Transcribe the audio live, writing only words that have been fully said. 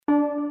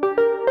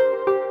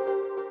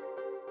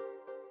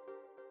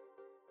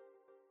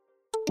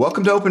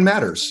Welcome to Open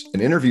Matters,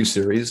 an interview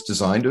series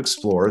designed to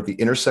explore the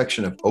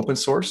intersection of open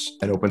source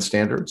and open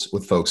standards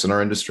with folks in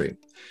our industry.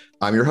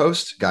 I'm your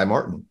host, Guy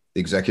Martin,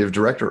 the Executive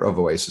Director of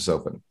Oasis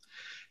Open.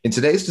 In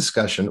today's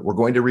discussion, we're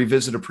going to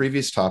revisit a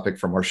previous topic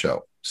from our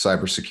show,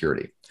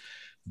 cybersecurity.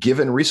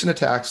 Given recent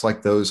attacks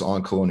like those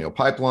on Colonial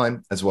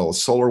Pipeline, as well as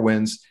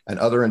SolarWinds and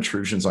other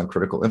intrusions on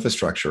critical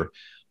infrastructure,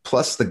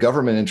 plus the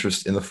government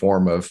interest in the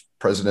form of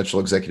presidential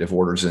executive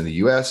orders in the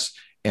US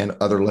and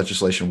other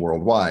legislation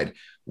worldwide,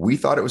 we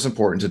thought it was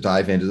important to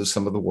dive into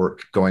some of the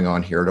work going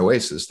on here at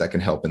Oasis that can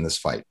help in this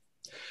fight.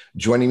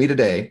 Joining me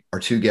today are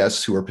two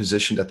guests who are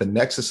positioned at the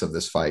nexus of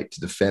this fight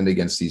to defend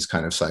against these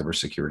kind of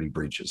cybersecurity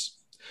breaches.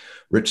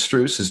 Rich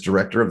Struess is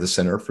director of the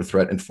Center for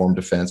Threat Informed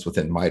Defense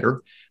within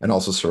MITRE and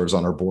also serves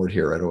on our board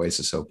here at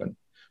Oasis Open.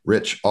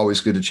 Rich,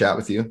 always good to chat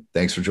with you.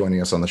 Thanks for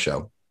joining us on the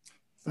show.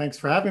 Thanks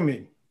for having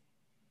me.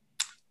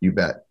 You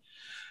bet.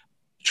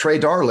 Trey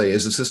Darley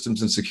is a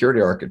systems and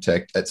security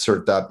architect at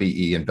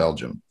CERT.be in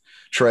Belgium.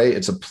 Trey,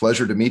 it's a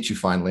pleasure to meet you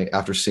finally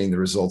after seeing the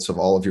results of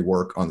all of your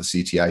work on the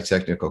CTI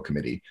Technical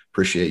Committee.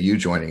 Appreciate you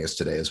joining us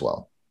today as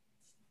well.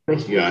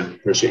 Thank you, Guy.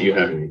 Appreciate you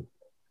having me.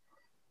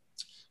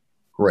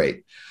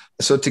 Great.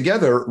 So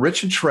together,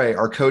 Rich and Trey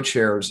are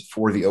co-chairs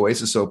for the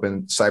Oasis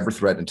Open Cyber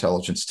Threat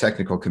Intelligence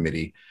Technical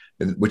Committee,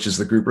 which is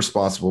the group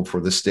responsible for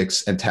the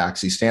STIX and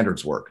TAXII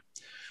standards work.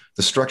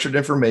 The Structured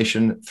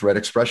Information Threat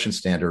Expression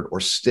Standard, or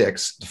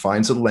STIX,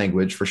 defines a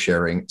language for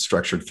sharing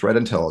structured threat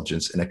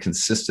intelligence in a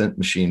consistent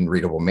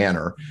machine-readable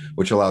manner,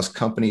 which allows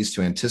companies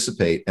to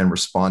anticipate and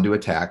respond to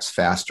attacks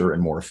faster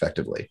and more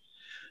effectively.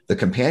 The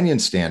companion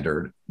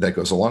standard that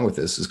goes along with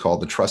this is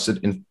called the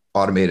Trusted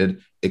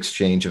Automated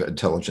Exchange of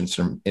Intelligence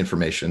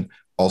Information,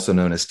 also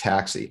known as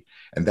TAXII,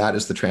 and that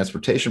is the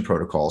transportation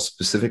protocol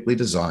specifically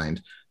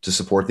designed to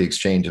support the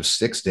exchange of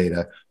STIX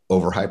data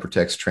over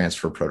Hypertext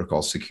Transfer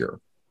Protocol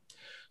Secure.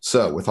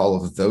 So with all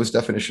of those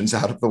definitions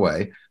out of the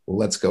way,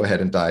 let's go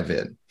ahead and dive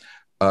in.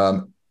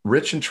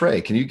 Rich and Trey,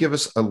 can you give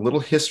us a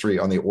little history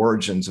on the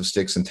origins of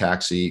STIX and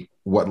TAXII,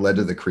 what led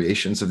to the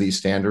creations of these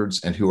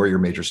standards, and who are your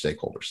major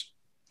stakeholders?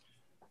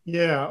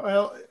 Yeah,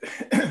 well,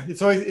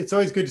 it's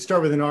always good to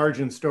start with an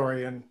origin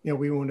story, and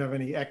we won't have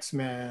any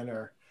X-Men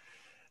or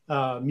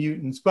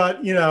mutants,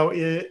 but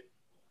the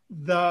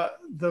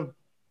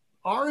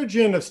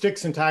origin of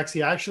STIX and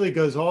TAXII actually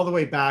goes all the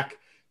way back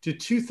to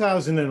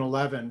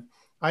 2011.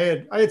 I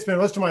had spent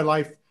most of my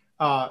life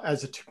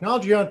as a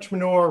technology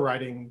entrepreneur,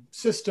 writing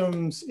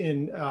systems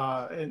in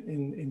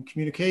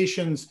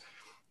communications,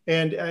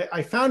 and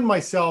I found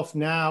myself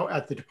now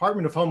at the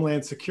Department of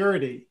Homeland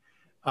Security,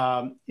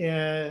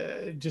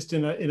 just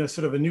in a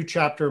sort of a new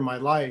chapter of my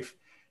life,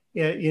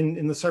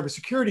 in the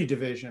cybersecurity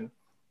division,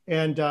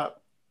 and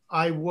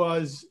I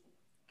was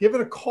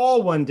given a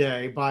call one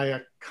day by a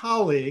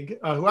colleague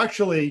who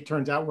actually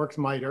turns out works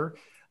MITRE,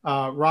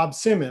 Rob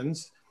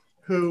Simmons,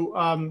 who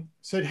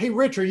said, "Hey,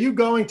 Rich, are you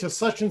going to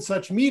such and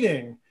such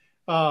meeting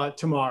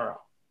tomorrow?"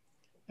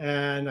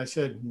 And I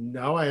said,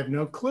 "No, I have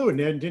no clue," and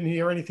didn't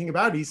hear anything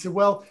about it. He said,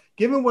 "Well,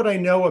 given what I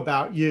know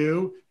about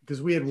you,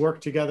 because we had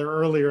worked together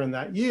earlier in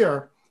that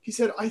year," he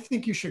said, "I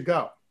think you should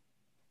go."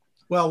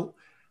 Well,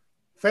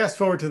 fast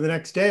forward to the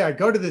next day, I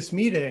go to this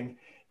meeting,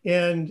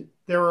 and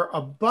there were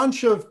a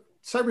bunch of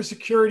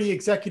cybersecurity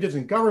executives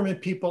and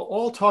government people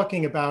all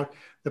talking about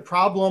the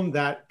problem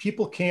that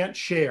people can't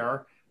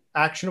share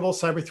actionable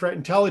cyber threat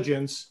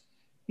intelligence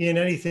in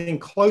anything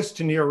close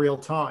to near real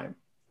time.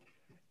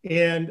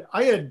 And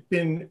I had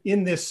been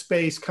in this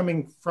space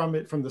coming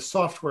from the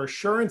software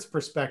assurance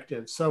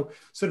perspective. So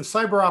sort of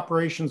cyber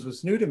operations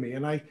was new to me.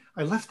 And I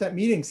left that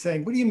meeting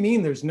saying, "What do you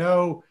mean there's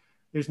no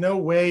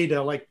way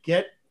to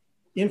get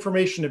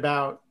information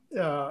about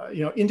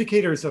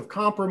indicators of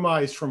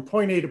compromise from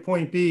point A to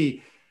point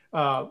B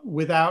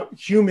without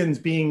humans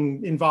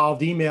being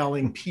involved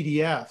emailing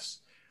PDFs?"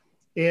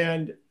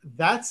 And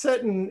that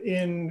set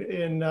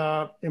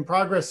in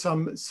progress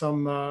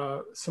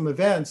some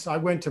events. I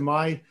went to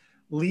my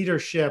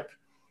leadership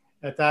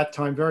at that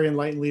time, very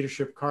enlightened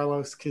leadership,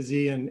 Carlos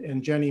Kazee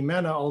and Jenny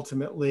Mena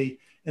ultimately,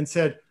 and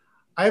said,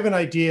 "I have an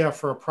idea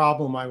for a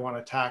problem I want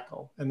to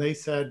tackle." And they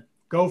said,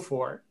 "Go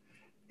for it."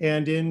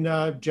 And in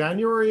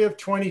January of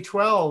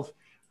 2012,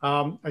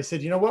 I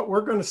said, "You know what,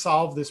 we're going to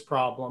solve this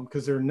problem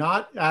because there are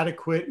not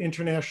adequate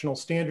international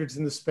standards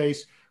in the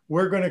space.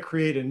 We're going to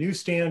create a new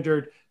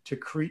standard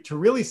to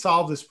really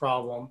solve this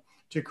problem,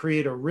 to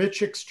create a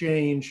rich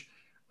exchange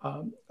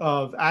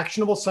of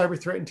actionable cyber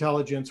threat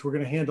intelligence. We're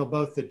going to handle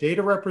both the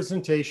data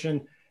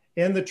representation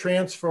and the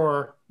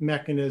transfer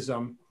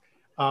mechanism."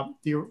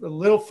 The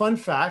little fun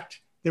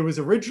fact, there was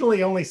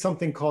originally only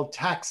something called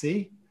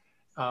TAXII,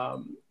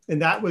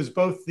 and that was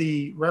both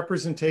the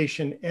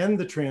representation and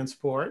the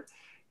transport.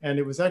 And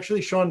it was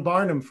actually Sean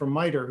Barnum from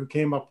MITRE who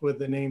came up with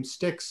the name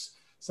STIX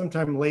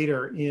sometime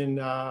later in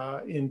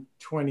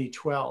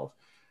 2012.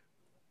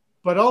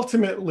 But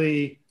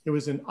ultimately, it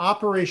was an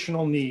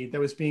operational need that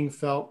was being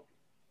felt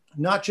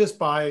not just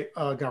by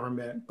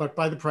government, but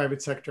by the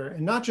private sector,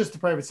 and not just the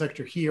private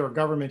sector here or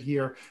government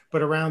here,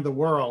 but around the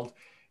world.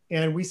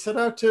 And we set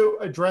out to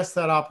address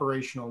that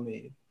operational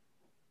need.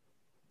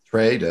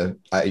 Trey,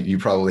 you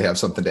probably have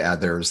something to add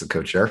there as the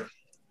co-chair.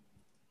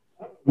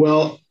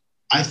 Well,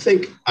 I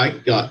think I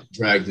got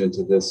dragged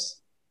into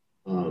this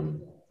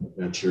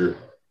venture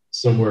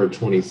somewhere in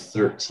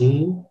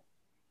 2013.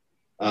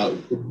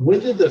 When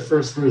did the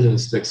first version of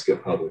STIX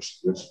get published?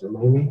 Which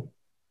remind me?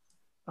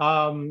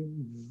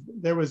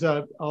 There was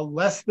a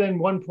less than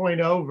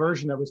 1.0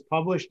 version that was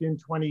published in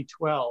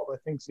 2012. I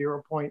think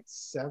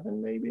 0.7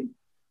 maybe,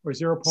 or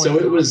 0. So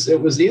it was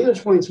either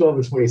 2012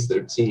 or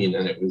 2013,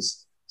 and it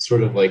was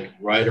sort of like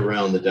right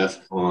around the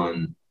DEF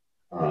CON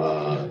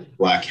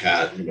Black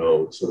Hat,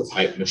 sort of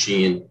hype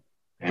machine.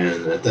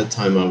 And at that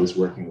time, I was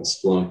working with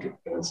Splunk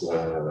as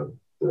the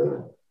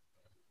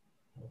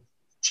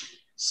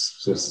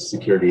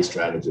security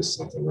strategist,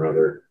 something or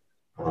other,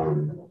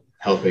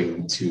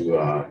 helping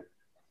to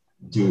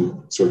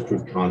do sort of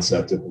proof of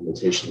concept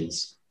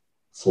implementations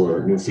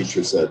for new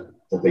features that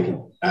they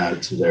can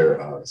add to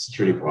their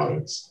security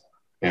products.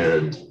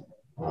 And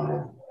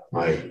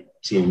my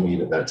team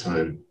lead at that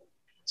time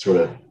sort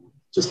of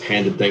just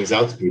handed things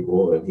out to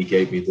people, and he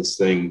gave me this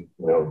thing,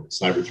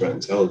 cyber threat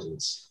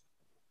intelligence.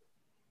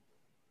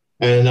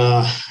 And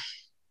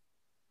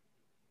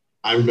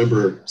I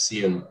remember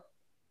seeing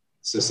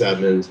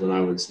sysadmins when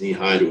I was knee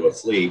high to a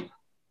fleet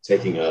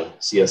taking a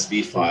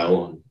CSV file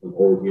on an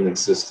old Unix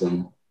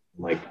system,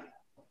 like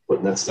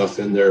putting that stuff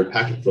in their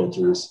packet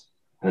filters.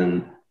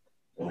 And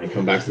when I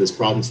come back to this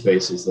problem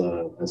space as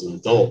an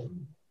adult,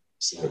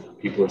 it's like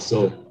people are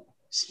still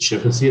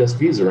shipping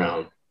CSVs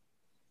around.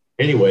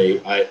 Anyway,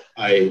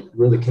 I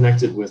really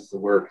connected with the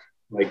work.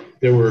 Like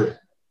it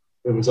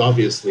was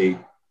obviously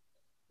a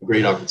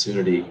great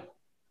opportunity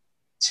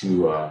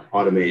to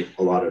automate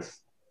a lot of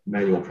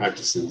manual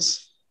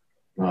practices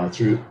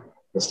through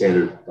a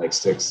standard like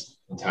STIX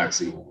and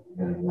TAXII.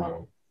 And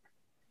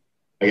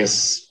I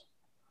guess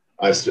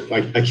I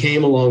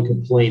came along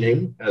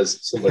complaining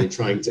as somebody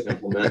trying to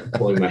implement,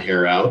 pulling my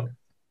hair out.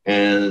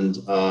 And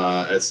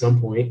at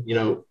some point,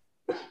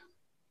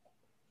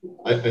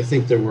 I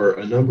think there were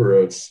a number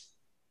of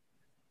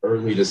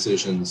early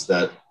decisions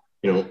that,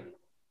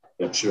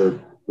 I'm sure,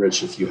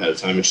 Rich, if you had a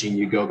time machine,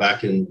 you go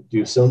back and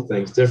do some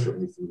things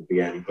differently from the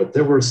beginning. But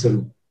there were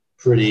some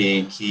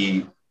pretty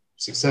key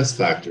success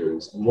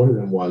factors. And one of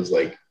them was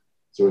like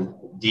sort of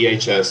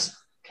DHS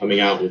coming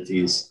out with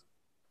these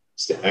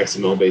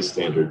XML-based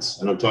standards.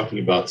 And I'm talking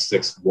about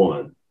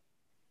 6.1.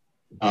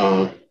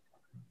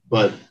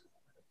 But,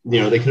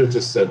 they could have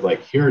just said,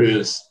 like, here it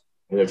is.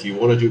 And if you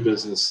want to do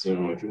business,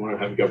 if you want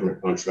to have a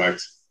government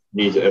contract,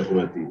 you need to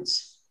implement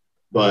these.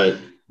 But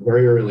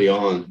very early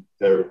on,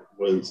 there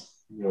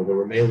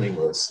were mailing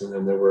lists, and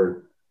then there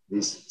were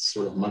these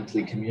sort of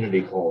monthly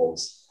community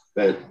calls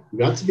that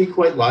got to be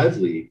quite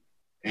lively.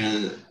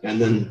 And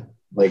then,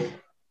 like,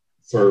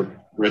 for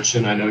Rich,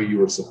 and I know you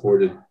were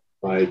supported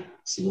by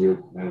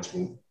senior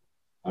management.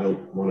 I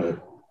don't want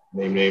to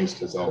name names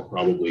because I'll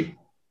probably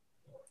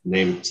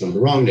name some of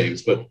the wrong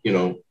names, but,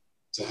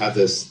 to have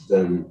this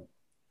then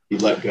be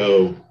let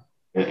go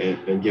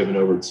and given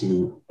over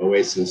to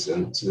Oasis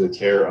and to the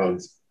care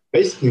of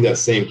basically that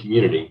same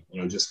community,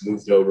 just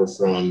moved over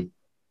from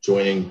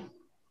joining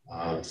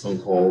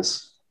phone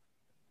calls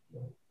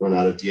run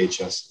out of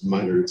DHS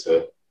reminder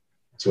to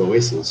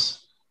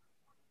Oasis.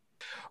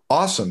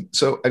 Awesome.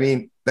 So, I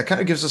mean, that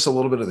kind of gives us a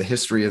little bit of the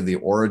history of the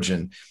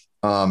origin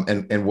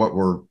and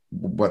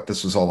what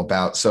this was all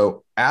about.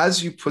 So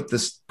as you put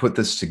this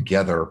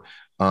together,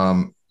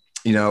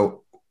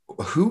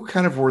 who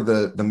kind of were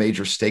the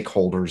major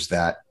stakeholders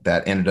that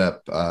ended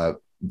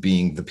up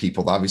being the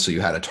people? Obviously,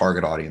 you had a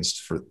target audience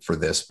for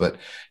this, but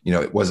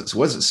was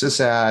it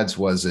sysads?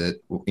 Was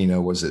it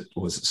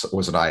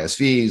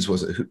ISVs?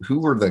 Was it who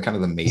were the kind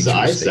of the major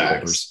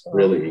stakeholders?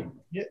 Really?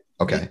 Yeah.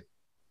 Okay.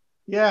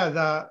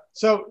 Yeah.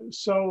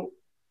 So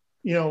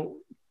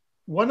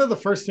one of the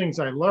first things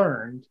I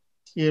learned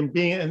in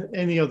being,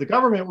 and the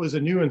government was a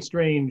new and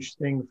strange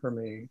thing for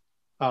me.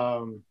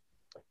 And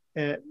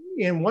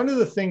one of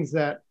the things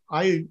that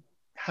I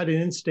had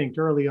an instinct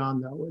early on,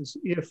 though, was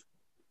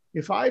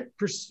if I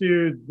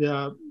pursued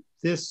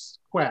this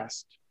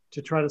quest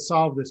to try to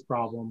solve this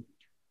problem,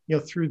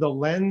 through the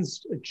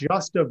lens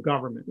just of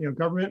government,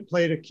 government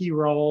played a key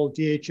role.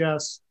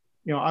 DHS,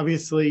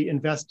 obviously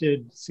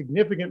invested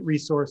significant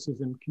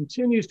resources and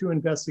continues to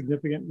invest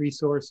significant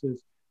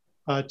resources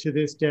to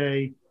this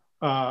day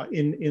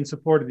in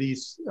support of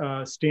these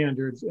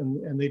standards,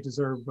 and they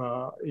deserve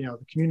the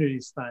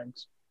community's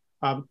thanks.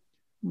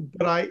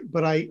 But I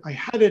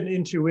had an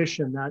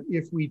intuition that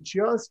if we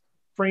just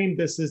framed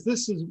this as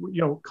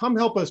come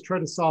help us try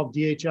to solve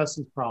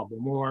DHS's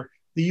problem or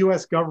the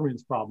US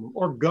government's problem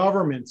or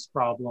government's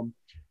problem,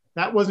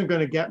 that wasn't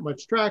going to get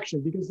much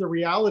traction, because the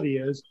reality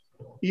is,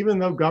 even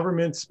though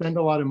governments spend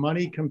a lot of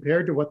money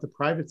compared to what the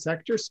private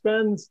sector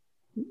spends,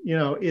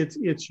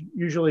 it's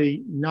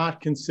usually not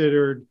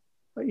considered,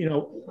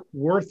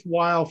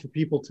 worthwhile for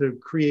people to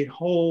create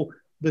whole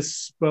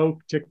bespoke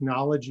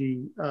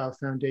technology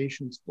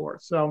foundations for.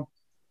 So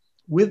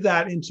with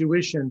that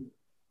intuition,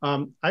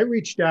 I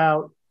reached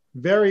out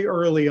very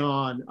early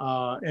on,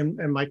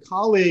 and my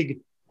colleague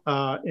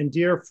and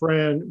dear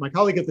friend, my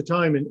colleague at the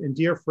time, and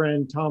dear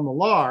friend Tom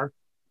Millar,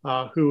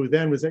 who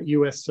then was at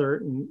US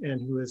CERT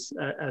and who is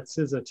at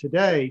CISA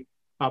today,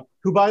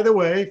 who, by the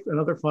way,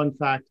 another fun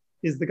fact,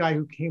 is the guy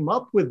who came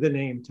up with the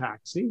name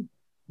TAXII.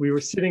 We were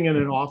sitting in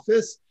an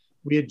office.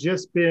 We had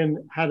just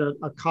had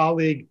a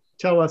colleague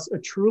tell us a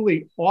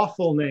truly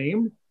awful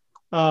name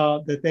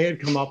that they had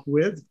come up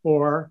with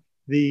for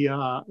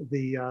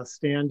the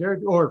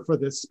standard, or for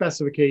the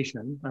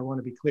specification. I want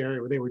to be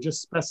clear, they were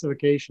just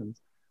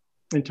specifications.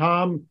 And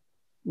Tom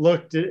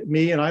looked at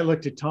me and I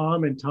looked at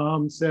Tom, and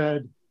Tom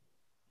said,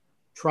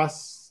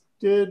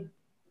 trusted,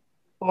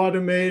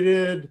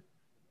 automated,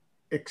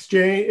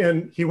 exchange.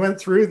 And he went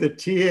through the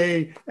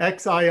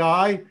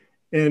TAXII,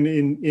 and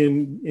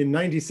in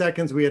 90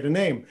 seconds we had a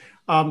name.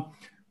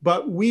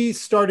 But we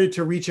started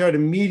to reach out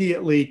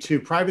immediately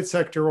to private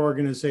sector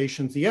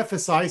organizations. The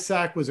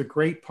FSISAC was a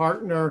great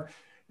partner.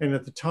 And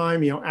at the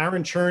time,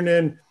 Aaron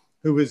Chernin,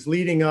 who was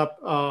leading up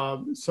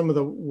some of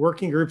the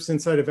working groups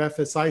inside of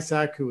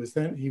FSISAC,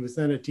 he was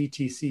then at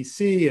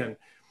DTCC and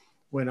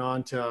went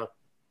on to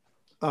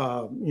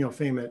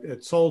fame at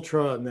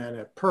Soltra and then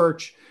at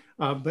Perch.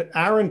 But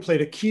Aaron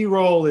played a key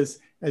role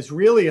as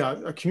really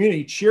a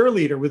community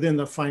cheerleader within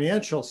the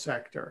financial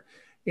sector.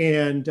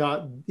 And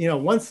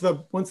once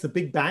the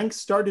big banks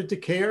started to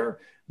care,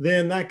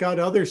 then that got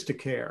others to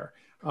care.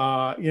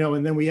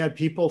 And then we had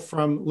people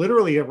from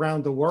literally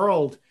around the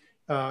world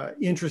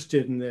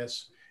interested in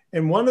this.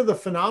 And one of the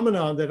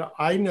phenomena that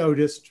I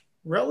noticed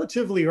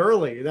relatively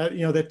early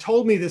that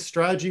told me this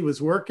strategy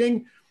was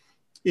working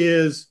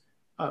is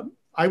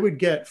I would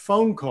get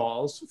phone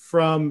calls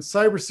from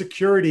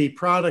cybersecurity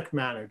product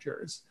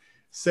managers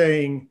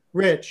saying,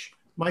 Rich,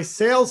 my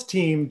sales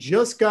team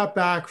just got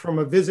back from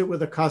a visit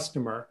with a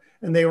customer,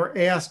 and they were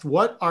asked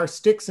what our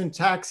STIX and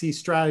TAXII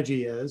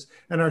strategy is,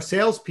 and our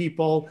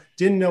salespeople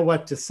didn't know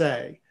what to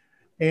say.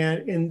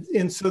 And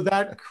so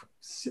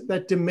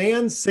that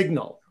demand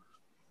signal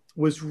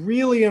was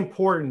really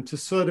important to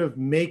sort of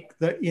make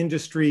the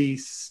industry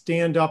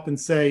stand up and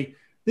say,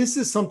 this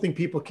is something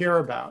people care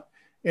about.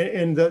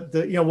 And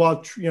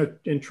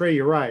and Trey,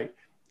 you're right.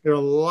 There are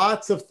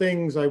lots of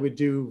things I would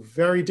do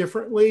very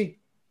differently,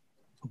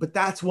 but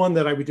that's one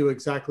that I would do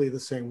exactly the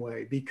same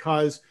way,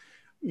 because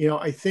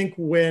I think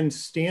when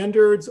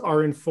standards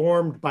are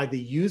informed by the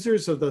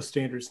users of those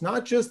standards,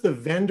 not just the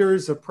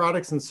vendors of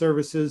products and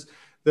services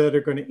that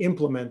are going to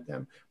implement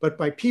them, but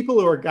by people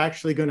who are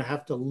actually going to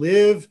have to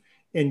live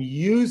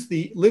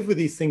with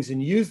these things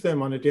and use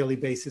them on a daily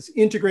basis,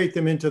 integrate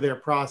them into their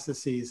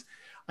processes,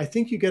 I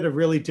think you get a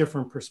really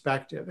different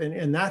perspective.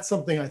 And that's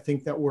something I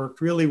think that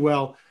worked really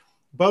well,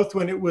 both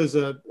when it was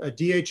a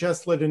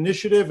DHS-led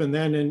initiative and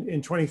then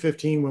in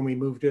 2015 when we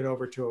moved it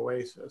over to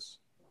OASIS.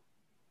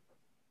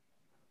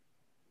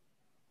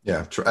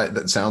 Yeah,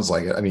 that sounds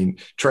like it. I mean,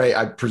 Trey,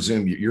 I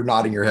presume you're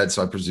nodding your head,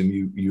 so I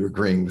presume you're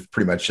agreeing with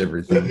pretty much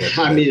everything.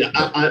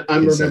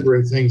 I'm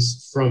remembering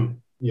things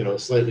from,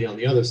 slightly on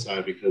the other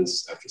side,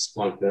 because after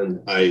Splunk,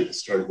 then I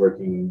started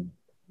working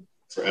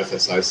for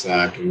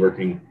FSISAC and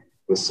working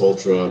with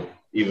Soltra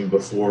even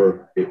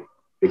before it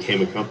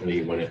became a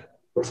company,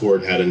 before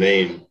it had a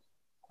name.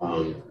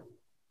 And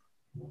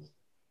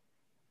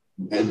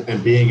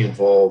being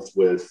involved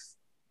with,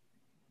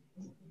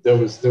 there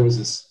was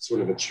this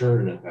sort of a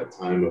churn at that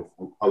time of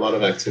a lot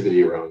of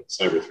activity around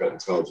cyber threat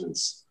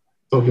intelligence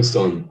focused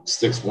on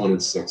STIX 1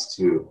 and STIX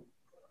 2.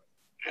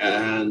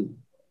 And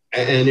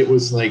it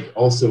was like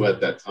also at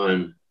that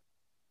time,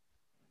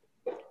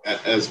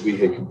 as we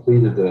had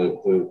completed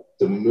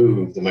the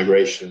move, the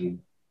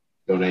migration,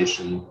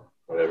 donation,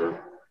 whatever,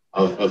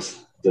 of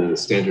the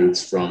standards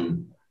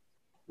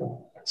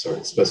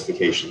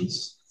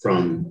specifications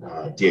from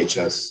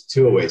DHS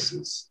to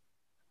OASIS,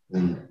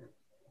 and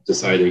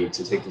deciding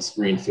to take this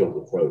greenfield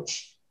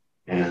approach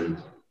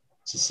and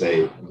to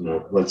say,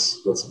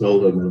 let's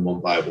build a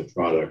minimum viable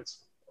product.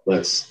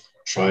 Let's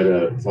try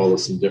to follow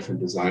some different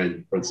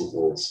design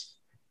principles.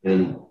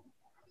 And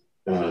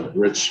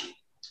Rich,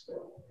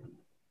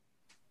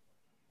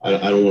 I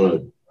don't want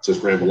to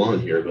just ramble on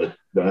here, but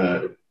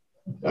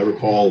I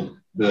recall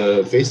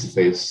the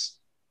face-to-face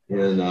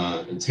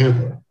in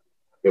Tampa.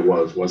 It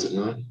was it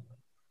not?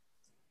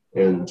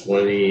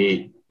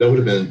 That would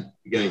have been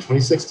beginning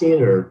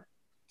 2016 or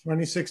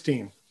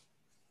 2016.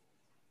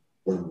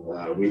 And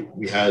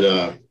we had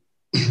a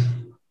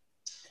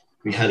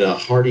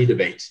hearty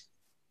debate,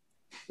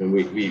 and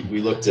we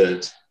looked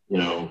at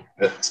to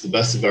the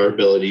best of our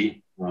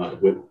ability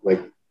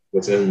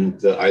within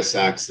the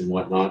ISACs and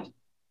whatnot.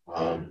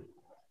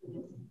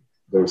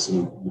 There were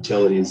some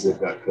utilities that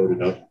got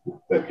coded up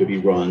that could be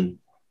run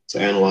to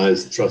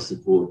analyze the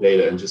trusted pool of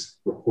data and just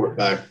report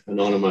back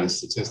anonymized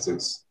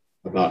statistics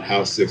about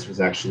how STIX was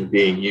actually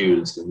being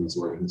used in these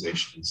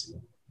organizations.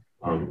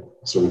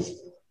 Sort of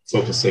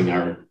focusing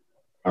our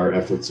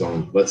efforts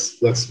on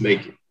let's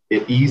make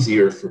it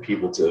easier for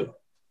people to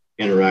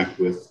interact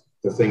with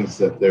the things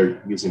that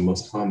they're using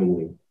most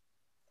commonly.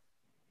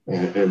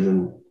 And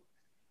then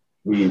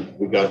we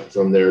got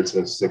from there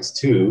to STIX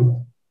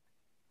 2,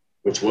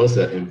 which was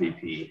that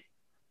MVP,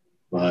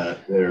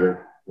 but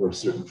there were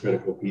certain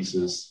critical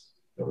pieces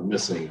that were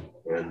missing.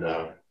 And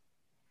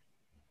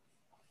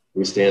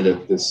we stand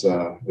at this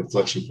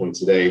inflection point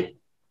today.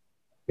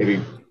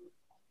 Maybe,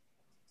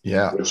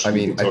 yeah, Rich, I we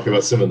mean, can talk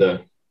about some of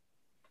the.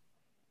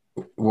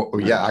 well,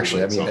 yeah,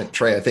 actually, I mean,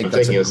 Trey, I think I'm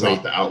that's taking a us great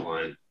off the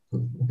outline.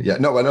 Yeah,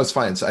 no, I know it's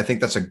fine. So I think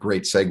that's a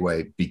great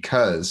segue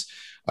because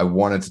I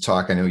wanted to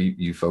talk. I know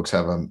you folks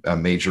have a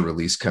major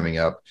release coming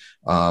up,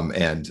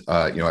 and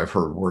I've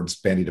heard words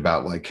bandied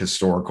about like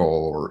historical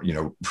or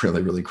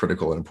really really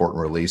critical and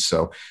important release.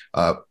 So,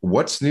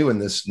 what's new in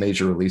this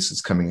major release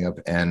that's coming up,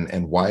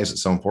 and why is it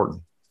so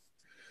important?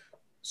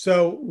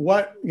 So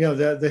what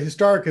the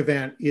historic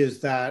event is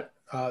that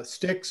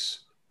STIX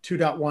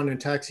 2.1 and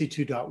TAXII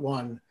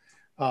 2.1.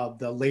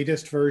 The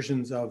latest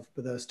versions of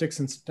the STIX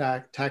and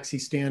TAXII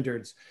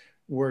standards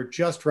were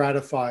just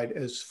ratified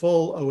as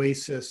full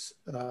OASIS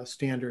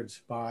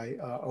standards by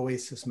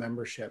OASIS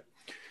membership.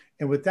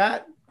 And what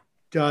that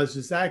does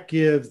is that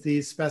gives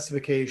these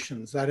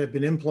specifications that have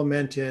been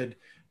implemented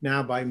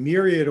now by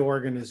myriad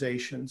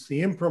organizations,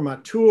 the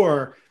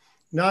imprimatur,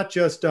 not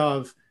just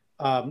of,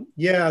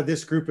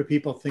 this group of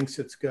people thinks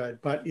it's good,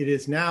 but it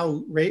is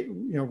now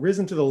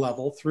risen to the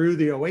level through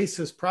the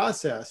OASIS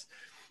process.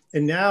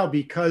 And now,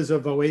 because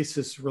of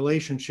OASIS'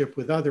 relationship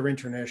with other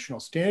international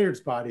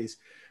standards bodies,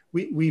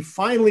 we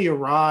finally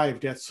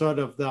arrived at sort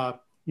of the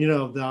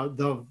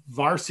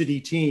varsity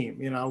team.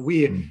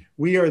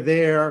 We are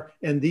there,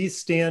 and these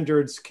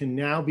standards can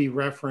now be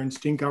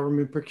referenced in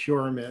government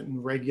procurement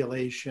and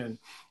regulation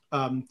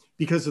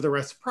because of the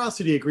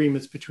reciprocity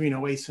agreements between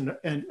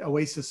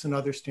OASIS and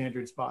other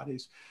standards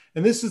bodies.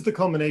 And this is the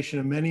culmination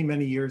of many,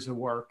 many years of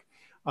work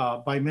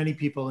by many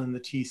people in the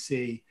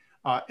TC.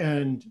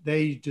 And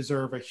they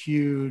deserve a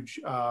huge,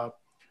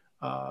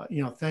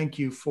 thank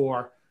you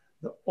for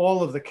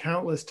all of the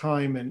countless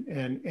time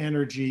and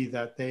energy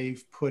that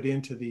they've put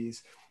into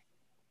these.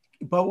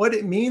 But what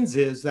it means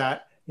is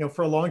that,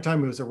 for a long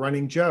time, it was a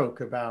running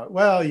joke about,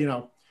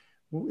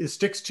 is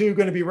STIX 2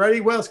 going to be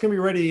ready? Well, it's going to be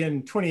ready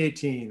in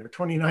 2018 or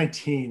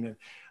 2019.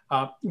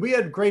 And we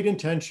had great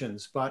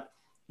intentions, but,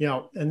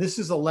 and this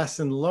is a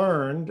lesson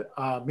learned.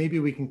 Maybe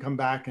we can come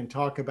back and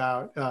talk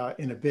about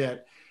in a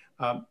bit.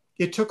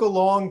 It took a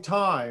long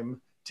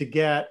time to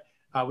get,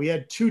 we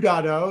had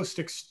 2.0,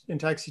 STIX and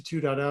TAXII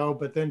 2.0,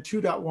 but then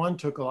 2.1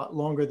 took a lot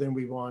longer than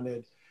we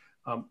wanted.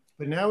 But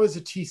now as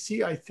a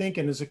TC, I think,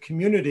 and as a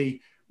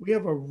community, we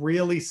have a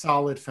really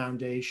solid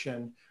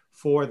foundation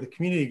for the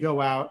community to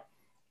go out,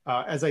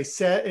 as I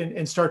said,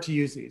 and start to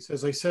use these.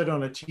 As I said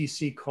on a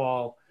TC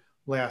call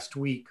last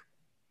week,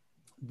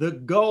 the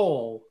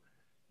goal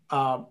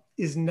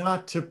is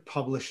not to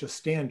publish a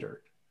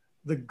standard.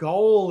 The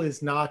goal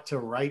is not to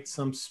write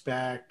some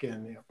spec,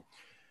 and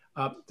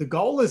the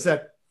goal is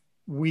that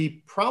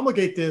we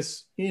promulgate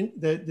this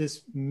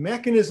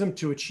mechanism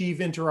to achieve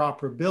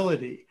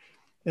interoperability,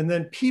 and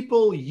then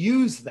people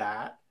use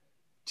that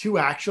to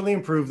actually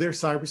improve their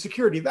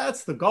cybersecurity.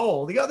 That's the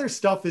goal. The other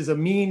stuff is a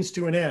means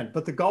to an end,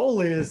 but the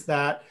goal is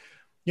that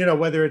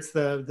whether it's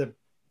the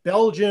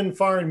Belgian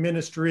foreign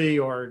ministry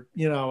or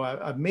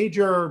a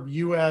major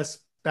U.S.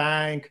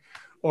 bank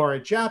or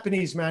a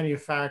Japanese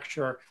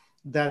manufacturer,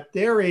 that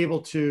they're able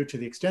to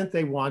the extent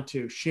they want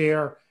to,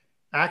 share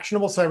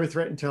actionable cyber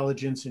threat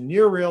intelligence in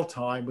near real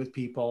time with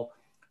people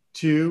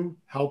to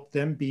help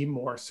them be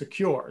more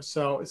secure.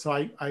 So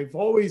I've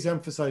always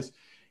emphasized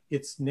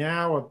it's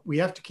now, we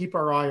have to keep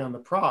our eye on the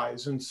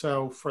prize. And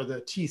so for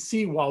the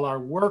TC, while our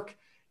work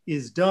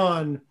is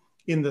done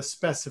in the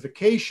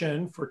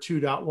specification for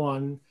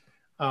 2.1,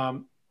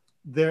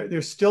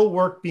 there's still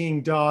work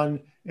being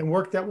done and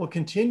work that will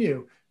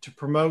continue to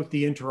promote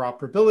the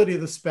interoperability of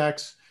the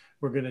specs.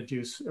 We're going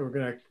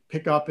to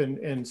pick up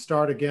and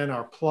start again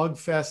our Plug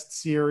Fest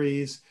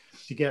series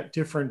to get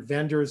different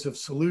vendors of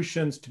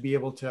solutions to be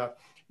able to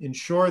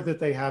ensure that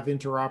they have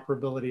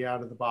interoperability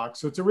out of the box.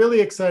 So it's a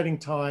really exciting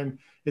time.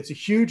 It's a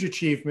huge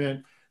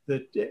achievement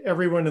that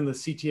everyone in the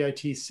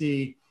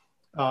CTITC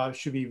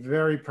should be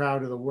very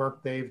proud of the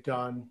work they've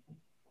done.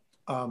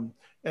 And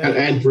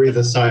breathe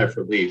a sigh of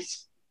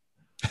relief.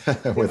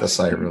 With a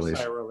sigh of relief.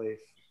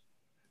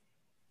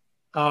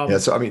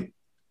 So I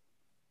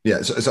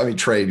mean,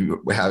 Trey, do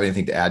you have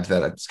anything to add to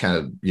that? It's kind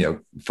of,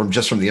 from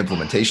the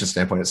implementation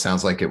standpoint, it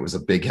sounds like it was a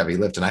big, heavy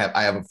lift. And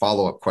I have a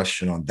follow-up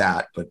question on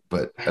that,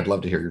 but I'd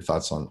love to hear your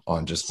thoughts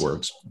on just where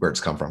it's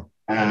come from.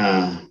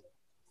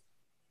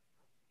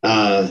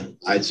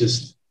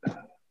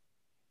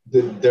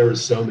 There were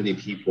so many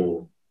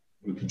people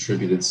who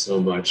contributed so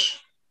much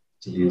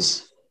to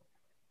these,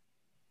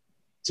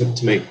 to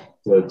make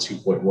the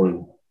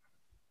 2.1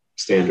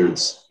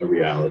 standards a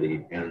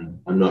reality. And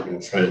I'm not going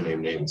to try to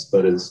name names,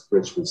 but as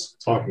Rich was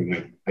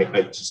talking,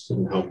 I just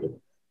couldn't help it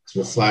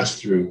to flash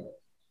through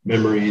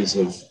memories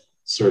of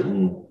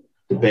certain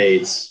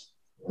debates.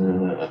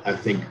 I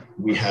think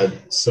we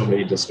had so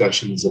many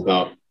discussions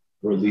about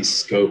release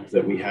scope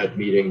that we had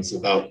meetings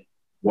about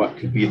what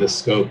could be the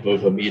scope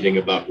of a meeting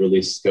about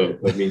release scope.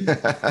 I mean,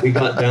 we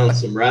got down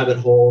some rabbit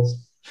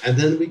holes, and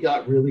then we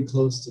got really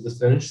close to the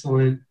finish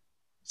line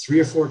 3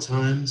 or 4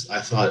 times. I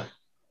thought,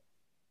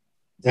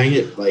 dang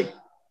it, like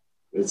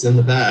it's in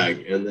the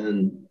bag. And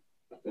then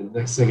the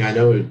next thing I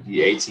know, it'd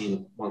be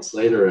 18 months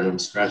later, and I'm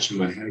scratching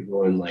my head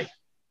going like,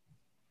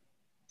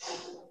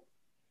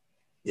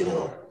 you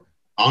know,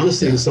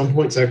 honestly, Yeah. at some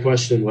points I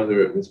questioned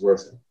whether it was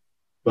worth it.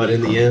 But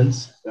in the end,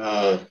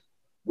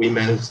 we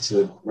managed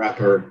to wrap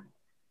our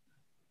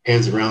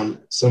hands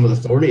around some of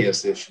the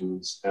thorniest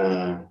issues,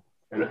 and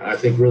I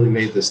think really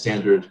made the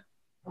standard.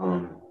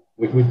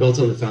 We built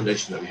on the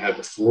foundation that we had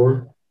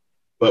before,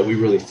 but we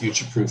really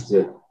future-proofed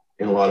it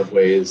in a lot of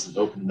ways and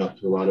opened up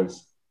to a lot of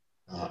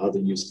other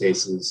use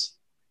cases.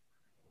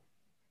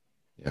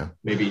 Yeah.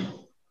 Maybe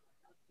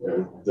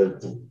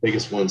the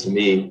biggest one to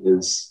me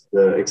is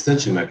the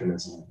extension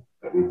mechanism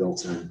that we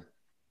built in.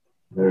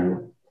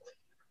 They're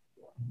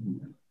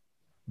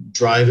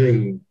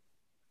driving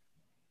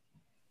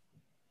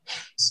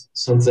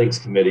some things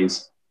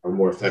committees are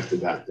more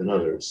effective at than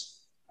others.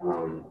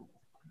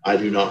 I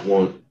do not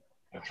want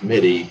a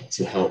committee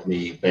to help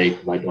me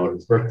bake my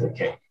daughter's birthday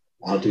cake.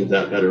 I'll do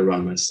that better by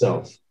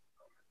myself.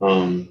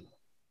 So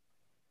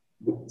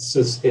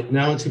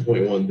now in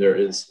 2.1, there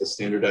is a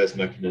standardized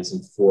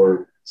mechanism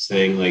for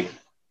saying like,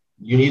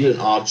 you need an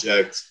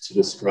object to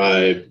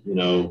describe,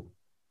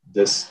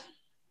 this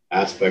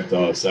aspect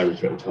of cyber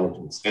threat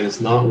intelligence, and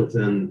it's not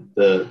within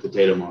the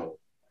data model.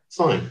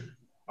 Fine.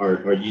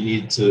 Or you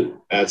need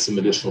to add some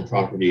additional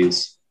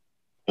properties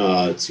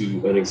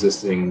to an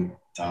existing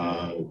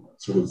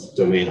sort of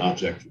domain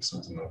object or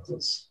something like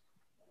this.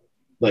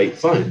 Like,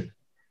 fine.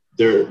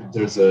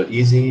 There's an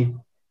easy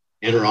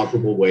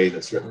interoperable way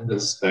that's written into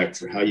the spec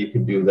for how you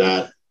can do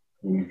that.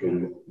 You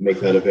can make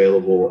that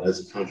available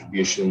as a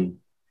contribution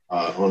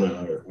on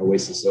an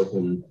Oasis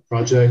Open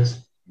project.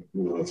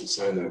 If you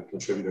sign a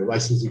contributor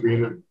license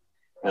agreement,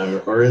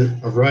 or in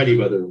a variety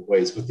of other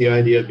ways. But the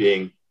idea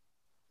being,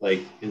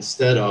 like,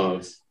 instead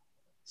of,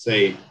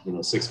 say,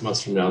 6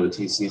 months from now, the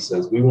TC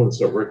says we want to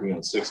start working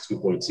on STIX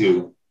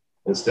 2.2,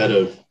 instead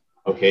of,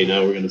 okay,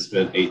 now we're going to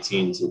spend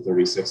 18 to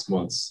 36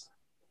 months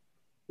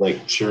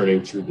like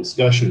churning through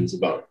discussions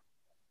about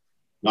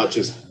not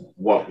just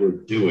what we're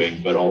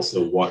doing, but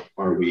also what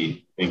are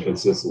we in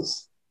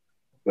consensus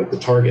that the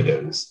target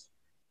is.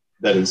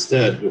 That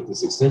instead, with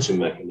this extension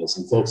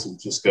mechanism, folks will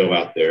just go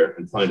out there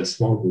and find a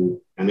small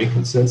group and in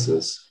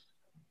consensus,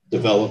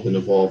 develop and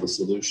evolve a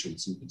solution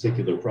to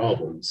particular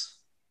problems.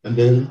 And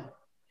then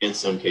in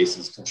some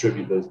cases,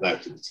 contribute those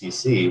back to the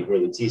TC, where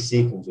the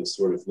TC can just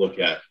sort of look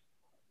at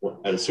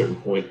a certain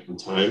point in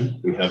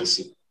time, we have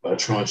a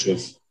tranche of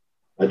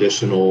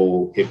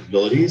additional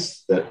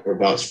capabilities that are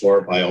vouched for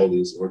by all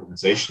these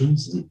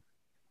organizations. And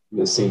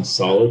it seems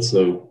solid.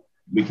 So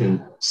we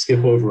can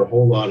skip over a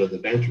whole lot of the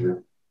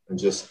banter and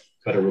just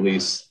cut a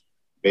release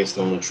based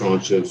on a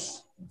tranche of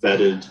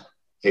vetted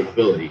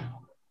capability.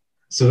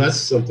 So that's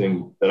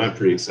something that I'm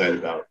pretty excited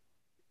about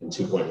in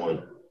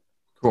 2.1.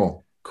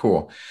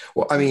 Cool.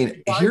 Well, I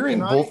mean, hearing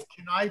both.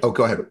 Oh,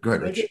 go ahead,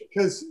 Rich.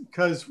 Because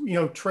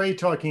Trey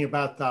talking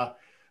about the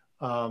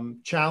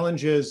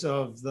challenges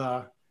of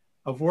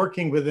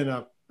working within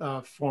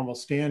a formal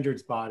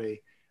standards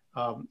body,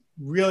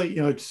 really,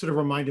 it sort of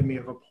reminded me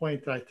of a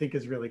point that I think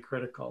is really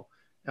critical.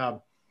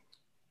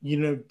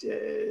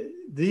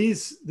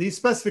 These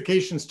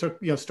specifications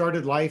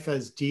started life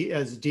as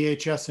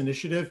DHS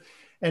initiative,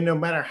 and no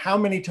matter how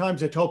many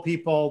times I told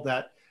people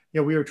that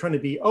we were trying to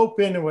be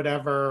open and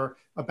whatever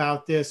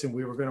about this, and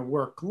we were going to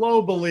work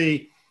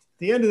globally, at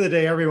the end of the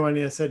day,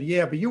 everyone said,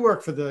 "Yeah, but you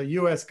work for the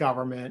U.S.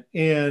 government,"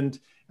 and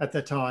at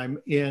the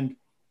time, and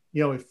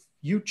if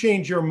you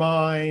change your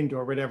mind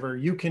or whatever,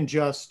 you can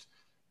just,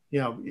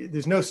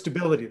 there's no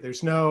stability,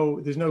 there's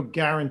no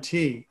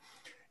guarantee.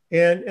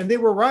 And they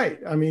were right.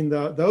 I mean,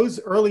 those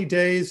early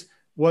days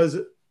was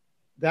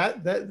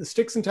that the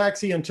STIX and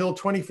TAXII until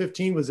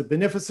 2015 was a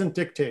beneficent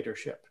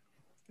dictatorship.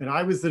 And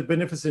I was the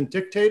beneficent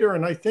dictator.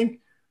 And I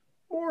think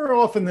more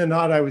often than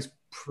not, I was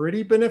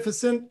pretty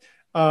beneficent.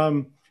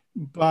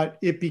 But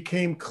it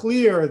became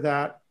clear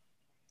that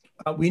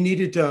we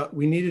needed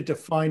to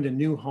find a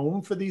new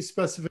home for these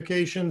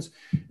specifications.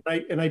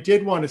 And I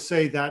did want to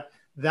say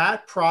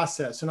that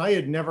process, and I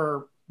had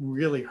never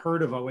really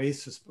heard of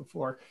Oasis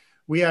before.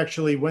 We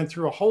actually went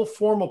through a whole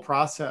formal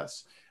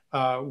process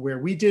where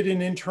we did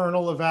an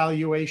internal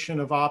evaluation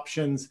of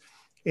options.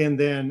 And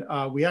then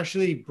we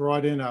actually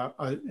brought in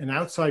an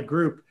outside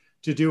group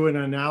to do an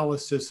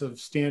analysis of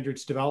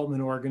standards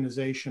development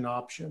organization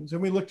options.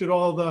 And we looked at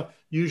all the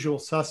usual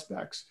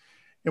suspects.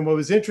 And what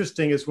was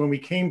interesting is when we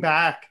came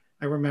back,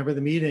 I remember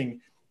the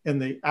meeting,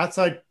 and the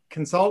outside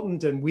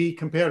consultant and we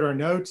compared our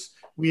notes.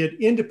 We had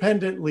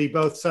independently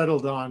both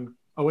settled on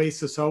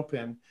Oasis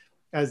Open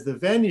as the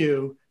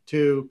venue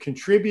to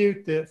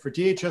contribute, for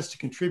DHS to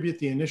contribute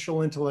the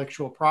initial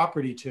intellectual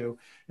property to,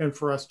 and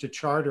for us to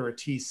charter a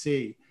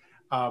TC.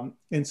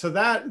 And so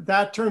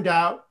that turned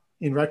out,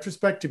 in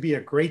retrospect, to be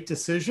a great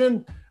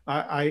decision.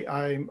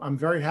 I'm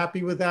very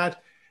happy with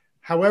that.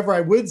 However,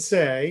 I would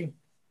say,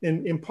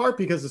 in part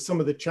because of some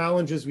of the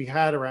challenges we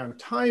had around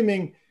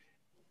timing,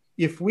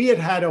 if we had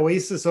had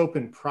Oasis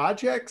Open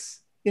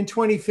projects in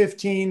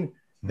 2015,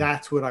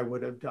 that's what I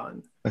would have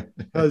done.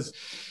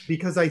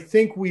 Because I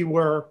think we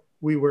were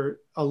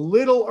a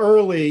little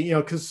early,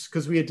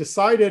 because we had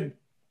decided,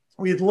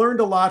 we had learned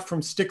a lot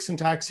from STIX and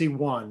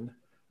TAXII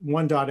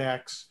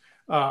 1.x.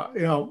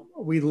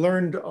 We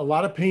learned a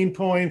lot of pain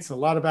points, a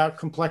lot about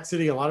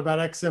complexity, a lot about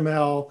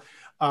XML.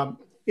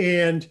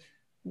 And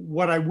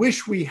what I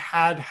wish we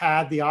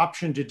had the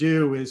option to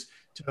do is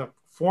to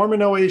form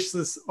an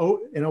Oasis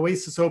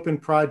Open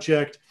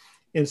project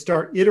and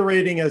start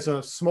iterating as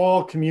a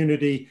small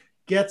community,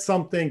 get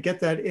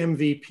that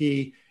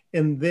MVP,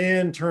 and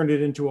then turn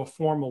it into a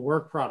formal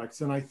work product.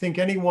 And I think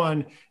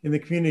anyone in the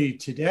community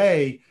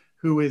today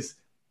who is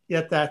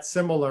at that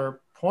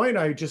similar point,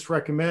 I just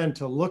recommend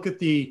to look at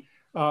the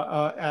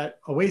at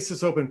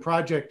Oasis Open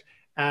project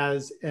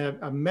as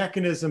a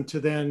mechanism to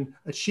then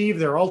achieve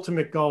their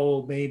ultimate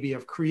goal, maybe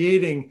of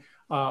creating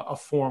a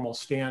formal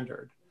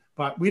standard.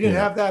 But we didn't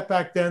have that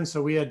back then,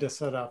 so we had to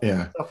set up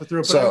stuff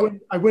through it. But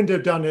I wouldn't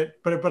have done it,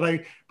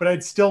 but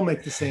I'd still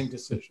make the same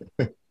decision.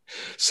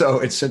 So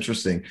it's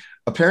interesting.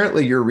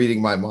 Apparently, you're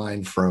reading my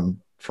mind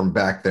from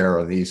back there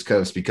on the East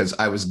Coast, because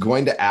I was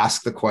going to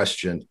ask the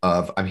question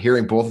of, I'm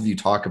hearing both of you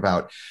talk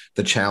about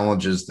the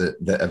challenges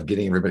that of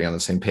getting everybody on the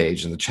same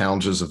page and the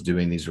challenges of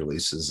doing these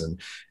releases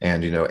and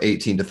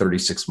 18 to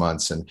 36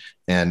 months.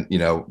 And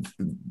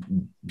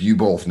you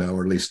both know,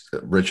 or at least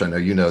Rich, I know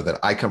you know that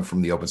I come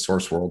from the open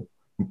source world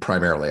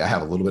primarily. I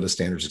have a little bit of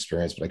standards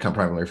experience, but I come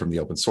primarily from the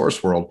open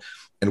source world.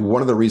 And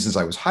one of the reasons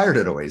I was hired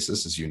at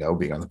Oasis, as you know,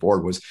 being on the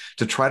board, was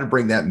to try to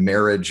bring that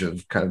marriage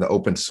of kind of the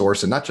open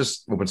source, and not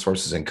just open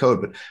sources in code,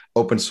 but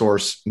open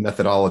source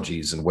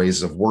methodologies and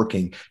ways of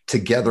working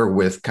together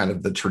with kind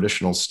of the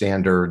traditional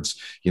standards,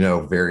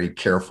 very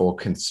careful,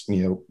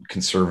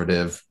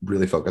 conservative,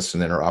 really focused on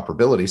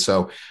interoperability.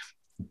 So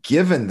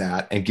given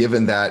that, and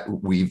given that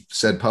we've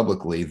said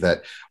publicly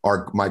that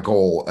my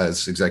goal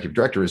as executive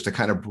director is to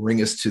kind of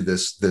bring us to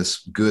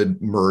this good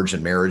merge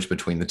and marriage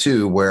between the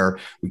two, where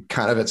we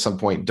kind of at some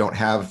point don't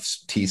have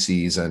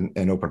TCs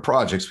and open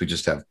projects, we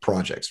just have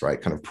projects,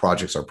 right? Kind of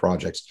projects are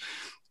projects.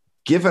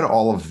 Given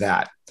all of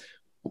that,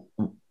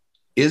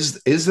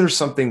 is there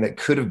something that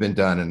could have been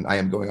done? And I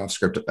am going off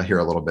script here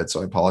a little bit,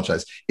 so I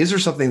apologize. Is there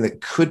something that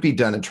could be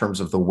done in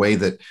terms of the way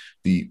that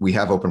we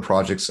have open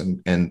projects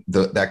and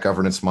that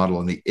governance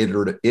model and the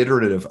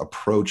iterative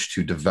approach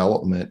to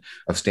development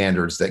of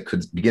standards that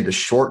could begin to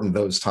shorten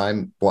those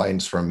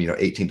timelines from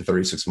 18 to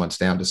 36 months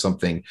down to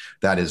something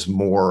that is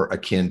more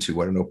akin to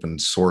what an open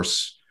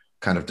source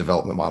kind of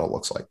development model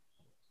looks like?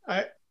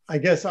 I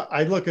guess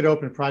I look at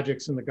open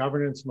projects and the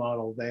governance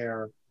model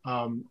there.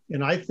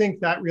 And I think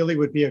that really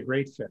would be a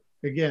great fit.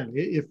 Again,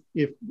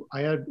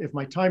 if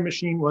my time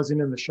machine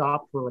wasn't in the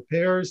shop for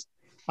repairs,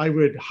 I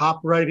would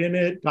hop right in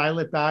it, dial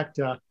it back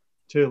to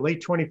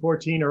late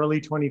 2014,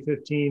 early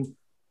 2015,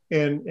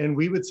 and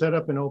we would set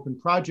up an open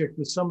project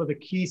with some of the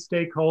key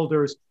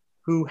stakeholders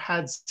who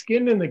had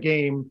skin in the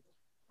game,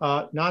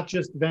 not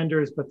just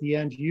vendors, but the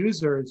end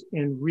users,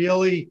 and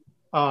really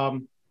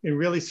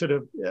sort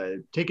of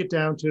take it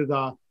down to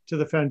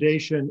the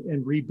foundation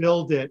and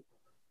rebuild it,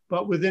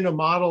 but within a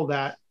model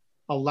that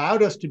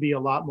allowed us to be a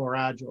lot more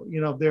agile.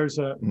 There's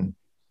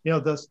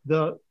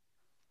the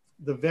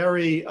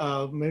very,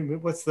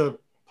 what's the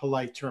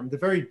polite term? The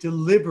very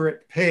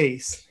deliberate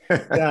pace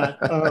that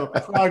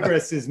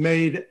progress is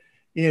made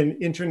in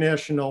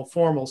international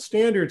formal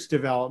standards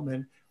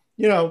development,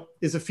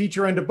 is a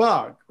feature and a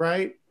bug,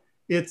 right?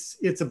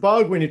 It's a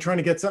bug when you're trying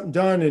to get something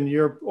done and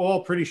you're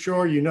all pretty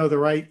sure you know the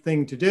right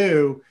thing to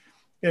do.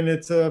 And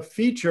it's a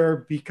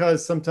feature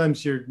because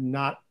sometimes you're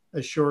not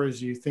as sure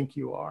as you think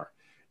you are.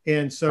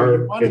 And so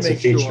you want to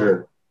make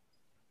sure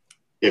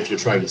if you're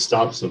trying to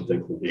stop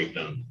something from being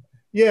done.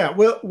 Yeah,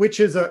 well, which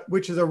is a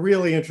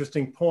really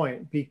interesting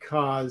point,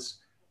 because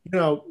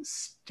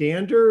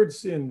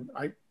standards, and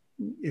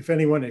if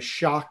anyone is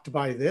shocked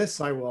by this,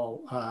 I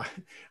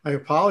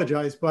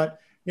apologize, but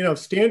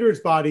standards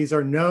bodies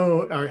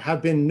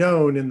have been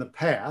known in the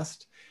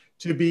past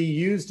to be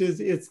used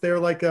as they're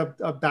like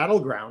a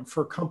battleground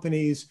for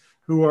companies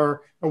who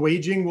are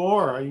waging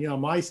war.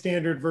 My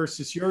standard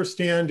versus your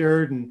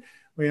standard, and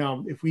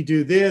if we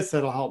do this,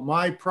 that'll help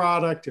my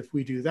product. If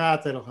we do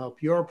that, that'll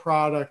help your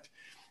product.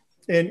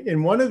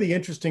 And one of the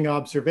interesting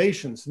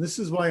observations, and this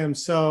is why I'm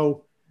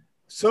so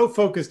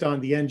focused on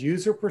the end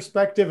user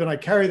perspective, and I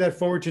carry that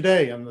forward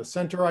today. On the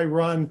center I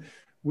run,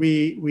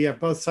 we have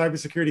both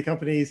cybersecurity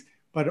companies,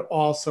 but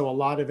also a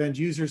lot of end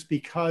users,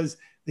 because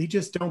they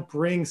just don't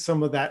bring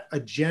some of that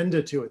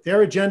agenda to it.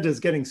 Their agenda is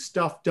getting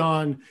stuff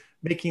done,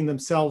 making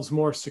themselves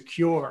more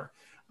secure.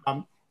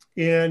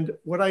 And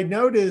what I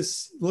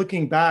noticed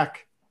looking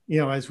back,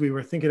 as we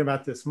were thinking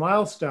about this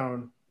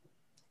milestone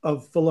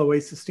of full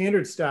OASIS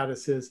standard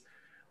status, is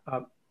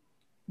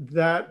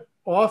that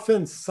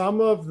often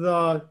some of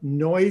the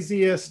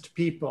noisiest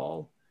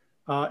people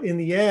in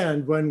the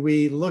end, when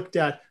we looked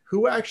at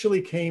who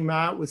actually came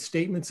out with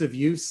statements of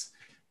use,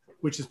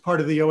 which is part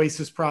of the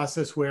OASIS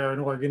process, where an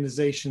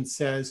organization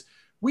says,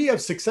 we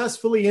have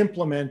successfully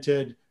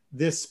implemented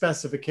this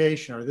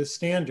specification or this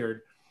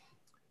standard.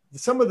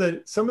 Some of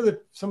the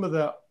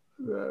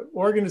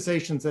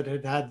organizations that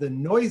had had the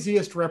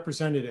noisiest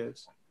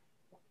representatives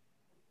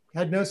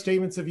had no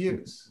statements of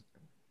use.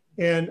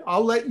 And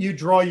I'll let you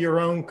draw your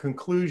own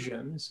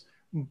conclusions.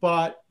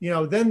 But,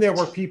 then there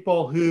were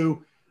people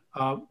who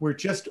were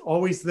just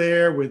always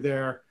there with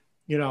their,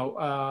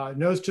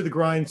 nose to the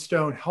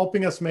grindstone,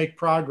 helping us make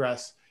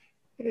progress.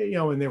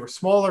 And they were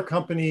smaller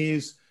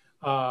companies,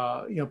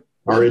 or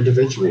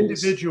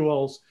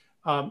individuals.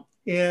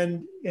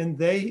 And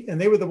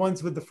they were the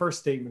ones with the first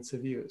statements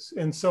of use.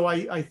 And so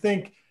I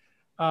think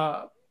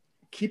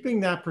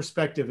keeping that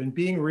perspective and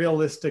being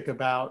realistic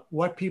about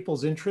what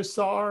people's interests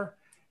are,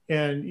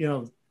 and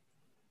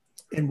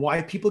and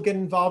why people get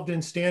involved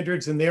in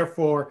standards, and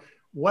therefore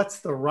what's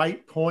the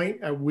right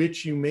point at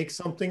which you make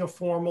something a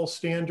formal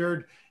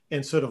standard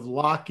and sort of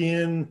lock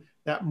in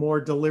that more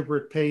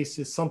deliberate pace,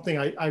 is something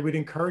I would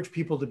encourage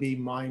people to be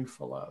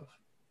mindful of.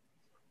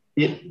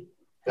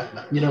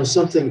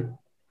 Something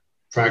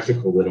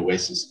practical that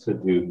Oasis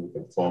could do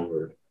moving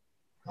forward.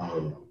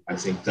 I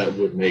think that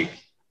would make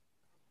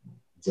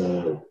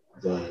the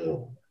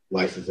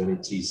life of any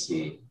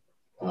TC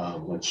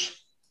much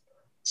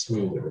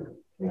smoother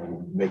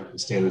and make the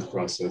standards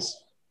process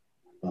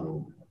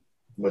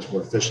much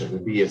more efficient.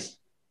 Would be if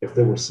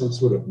there was some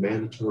sort of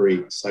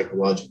mandatory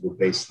psychological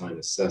baseline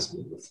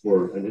assessment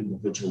before an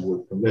individual were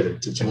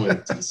permitted to join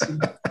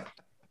TC.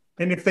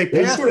 And if they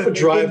pass sort of a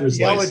driver's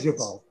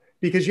eligible,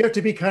 because you have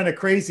to be kind of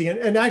crazy.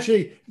 And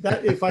actually,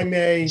 that, if I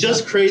may,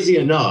 just crazy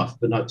enough,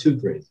 but not too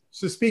crazy.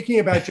 So speaking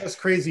about just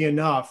crazy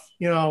enough,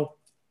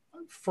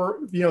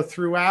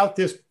 throughout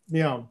this,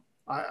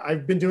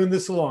 I've been doing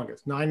this the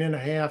longest,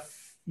 9.5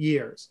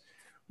 years,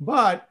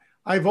 but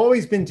I've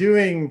always been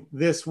doing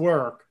this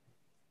work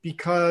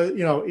because,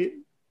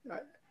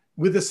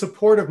 with the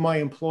support of my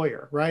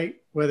employer, right?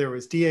 Whether it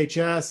was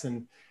DHS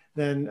and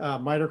then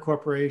MITRE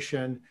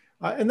Corporation.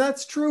 And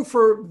that's true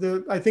for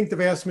I think the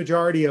vast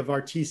majority of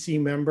our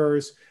TC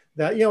members,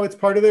 that, it's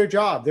part of their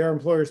job. Their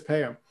employers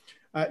pay them.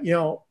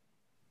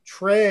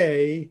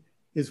 Trey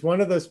is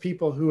one of those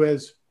people who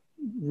has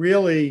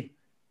really,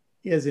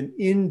 as an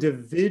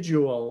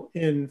individual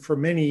for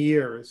many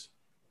years,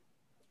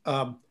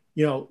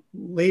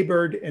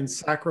 labored and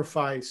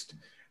sacrificed,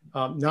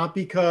 not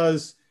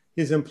because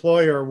his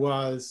employer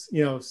was,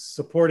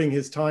 supporting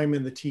his time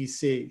in the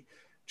TC.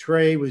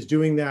 Trey was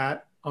doing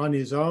that on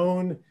his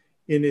own,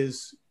 in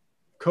his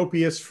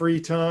copious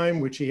free time,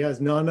 which he has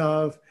none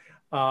of.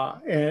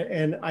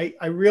 And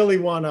I really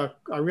want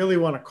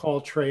to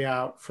call Trey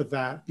out for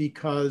that,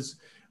 because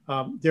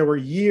there were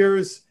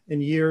years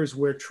and years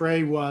where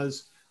Trey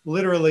was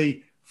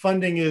literally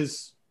funding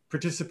his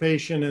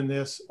participation in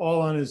this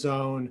all on his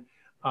own,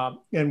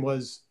 and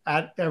was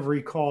at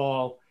every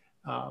call.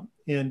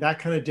 And that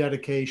kind of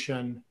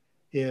dedication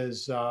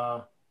is,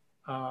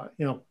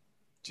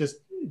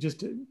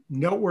 just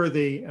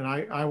noteworthy. And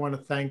I want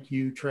to thank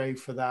you, Trey,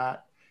 for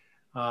that.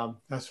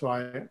 That's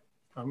why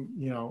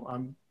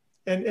one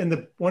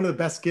of the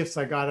best gifts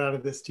I got out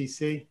of this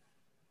TC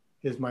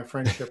is my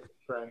friendship with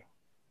Trey.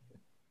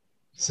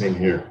 Same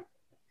here.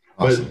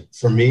 Awesome. But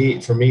for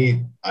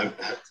me, I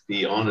have to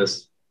be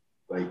honest,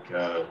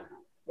 it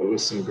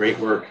was some great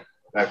work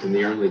back in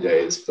the early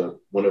days, but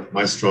one of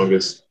my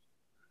strongest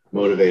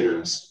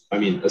motivators,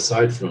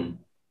 aside from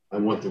I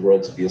want the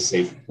world to be a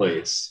safe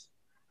place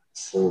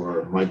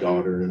for my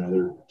daughter and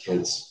other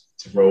kids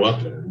to grow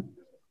up in,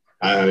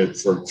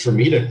 for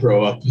me to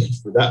grow up in,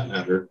 for that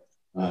matter,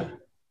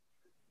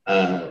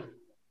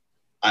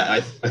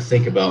 I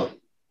think about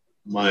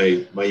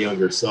my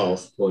younger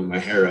self pulling my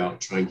hair out,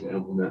 trying to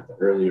implement the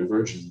earlier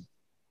version,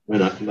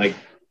 when it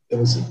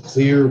was a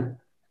clear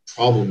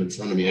problem in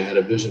front of me. I had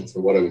a vision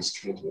for what I was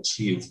trying to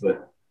achieve,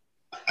 but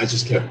I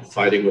just kept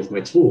fighting with my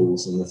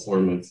tools in the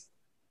form of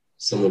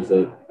some of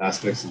the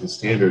aspects of the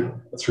standard.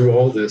 Through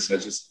all this,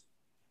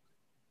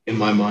 in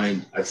my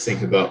mind, I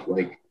think about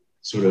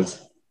sort of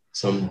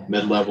some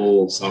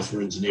mid-level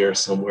software engineer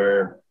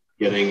somewhere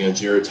getting a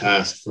Jira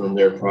task from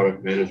their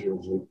product manager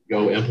to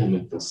go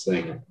implement this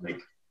thing.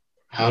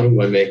 How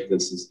do I make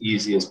this as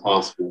easy as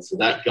possible for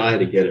that guy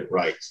to get it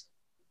right?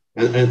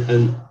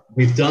 And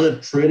we've done a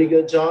pretty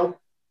good job.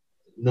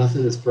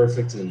 Nothing is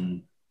perfect,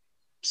 and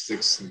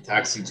STIX and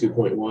TAXII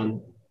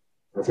 2.1,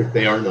 perfect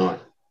they are not.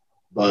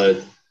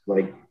 But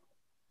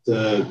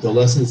the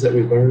lessons that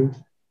we learned,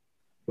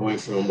 going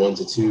from 1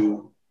 to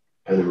 2,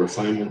 and the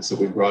refinements that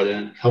we brought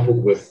in,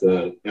 coupled with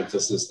the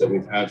emphasis that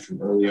we've had from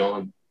early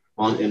on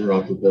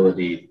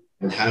interoperability,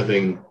 and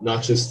having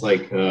not just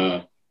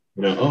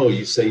oh,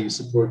 you say you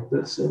support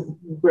this,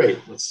 great,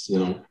 let's,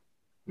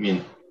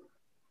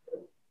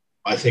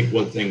 I think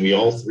one thing we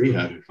all three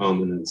have in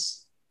common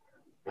is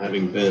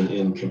having been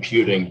in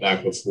computing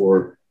back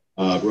before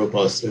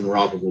robust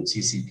interoperable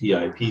TCP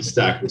IP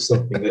stack was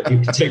something that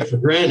you could take for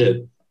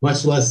granted,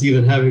 much less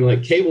even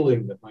having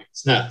cabling that might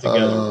snap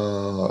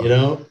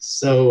together,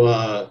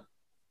 So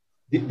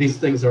these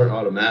things aren't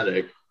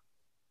automatic,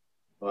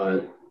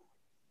 but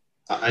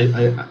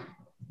I'm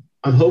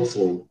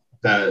hopeful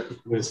that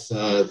with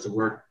the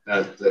work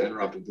that the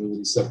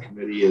interoperability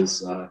subcommittee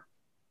is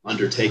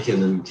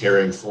undertaken and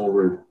carrying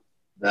forward,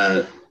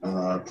 that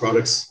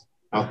products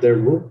out there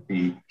will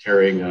be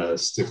carrying a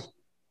STIX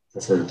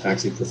preferred,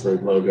 TAXII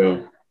preferred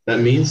logo. That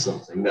means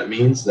something. That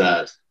means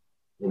that,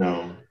 you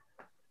know,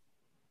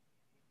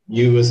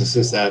 you as a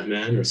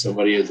sysadmin or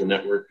somebody as a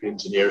network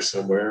engineer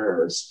somewhere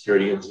or a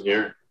security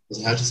engineer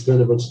doesn't have to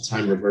spend a bunch of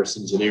time reverse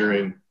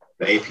engineering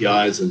the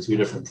APIs in two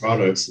different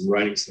products and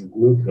writing some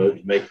glue code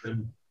to make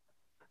them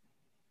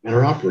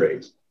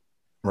interoperate.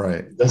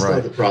 Right. That's right.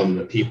 not the problem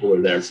that people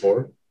are there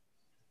for.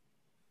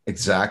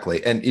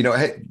 Exactly. And, you know,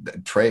 hey,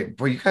 Trey,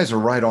 boy, you guys are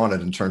right on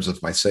it in terms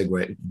of my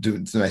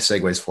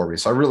segues for me.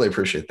 So I really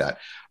appreciate that,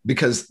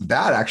 because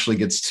that actually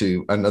gets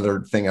to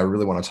another thing I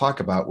really want to talk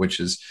about, which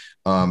is,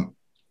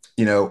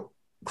 you know,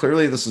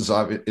 clearly this is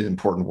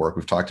important work.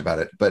 We've talked about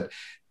it, but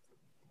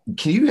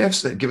can you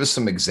give us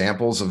some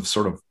examples of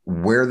sort of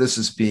where this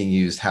is being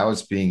used, how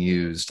it's being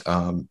used?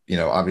 You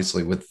know,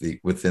 obviously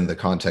within the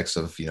context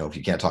of, you know, if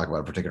you can't talk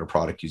about a particular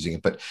product using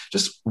it, but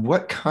just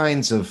what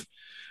kinds of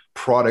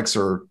products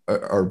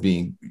are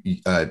being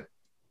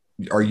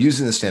are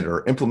using the standard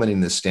or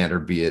implementing this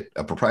standard, be it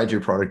a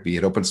proprietary product, be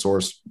it open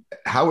source.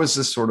 How is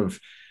this sort of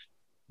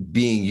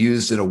being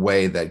used in a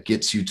way that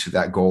gets you to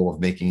that goal of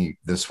making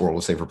this world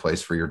a safer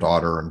place for your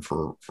daughter and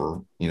for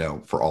you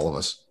know, for all of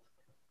us?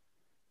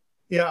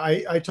 Yeah,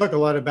 I talk a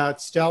lot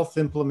about stealth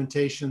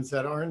implementations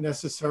that aren't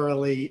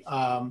necessarily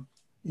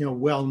you know,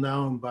 well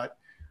known, but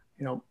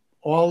you know,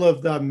 all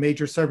of the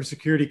major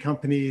cybersecurity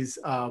companies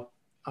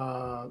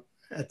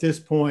at this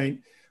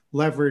point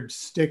leverage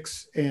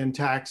STIX and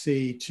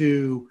TAXII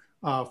to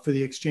for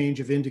the exchange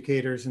of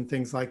indicators and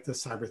things like the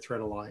Cyber Threat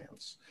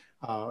Alliance.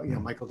 You know,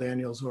 Michael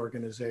Daniels'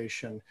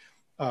 organization,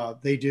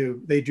 they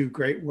do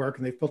great work,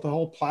 and they've built a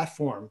whole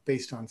platform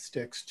based on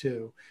STIX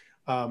too.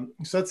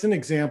 So that's an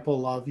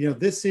example of, you know,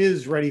 this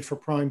is ready for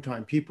prime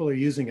time. People are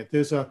using it.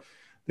 There's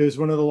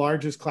one of the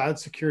largest cloud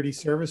security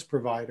service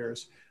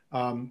providers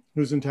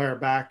whose entire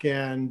back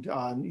end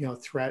on, you know,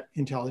 threat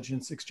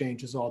intelligence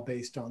exchange is all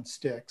based on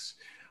STIX.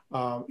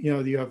 You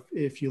know,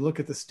 if you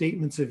look at the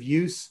statements of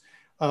use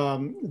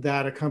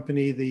that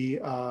accompany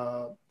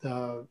the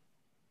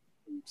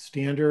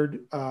standard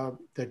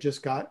that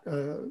just got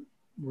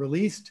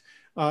released,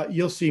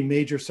 you'll see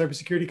major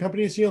cybersecurity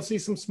companies, you'll see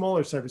some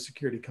smaller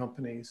cybersecurity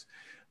companies.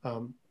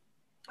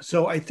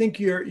 So I think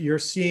you're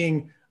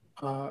seeing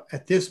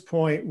at this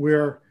point,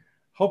 we're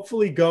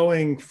hopefully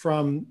going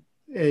from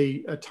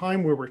a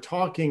time where we're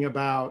talking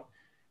about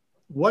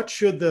what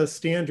should the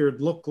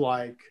standard look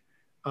like,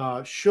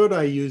 should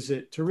I use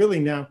it, to really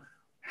now,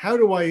 how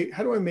do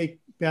I make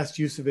best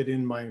use of it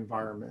in my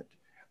environment?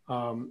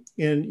 And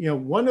you know,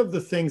 one of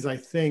the things I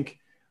think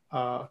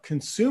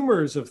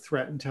consumers of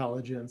threat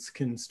intelligence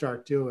can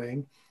start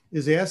doing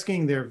is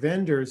asking their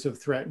vendors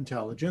of threat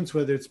intelligence,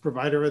 whether it's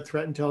provider of a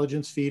threat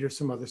intelligence feed or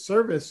some other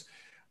service,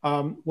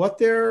 what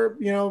their,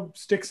 you know,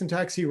 STIX and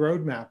TAXII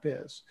roadmap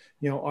is.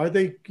 You know, are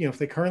they, you know, if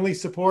they currently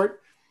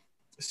support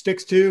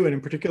STIX 2 and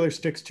in particular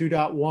STIX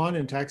 2.1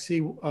 and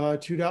TAXII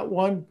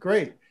 2.1,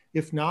 great.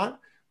 If not,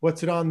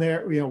 what's it on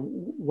there? You know,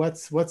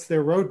 what's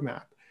their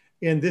roadmap?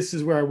 And this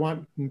is where I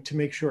want to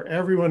make sure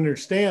everyone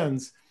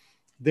understands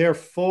their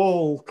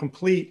full,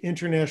 complete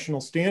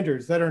international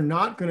standards that are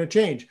not going to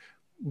change.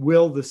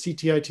 Will the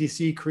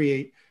CTITC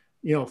create,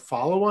 you know,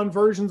 follow-on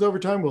versions over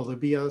time? Will there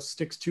be a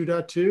STIX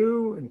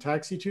 2.2 and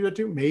TAXII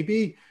 2.2?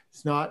 Maybe.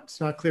 It's not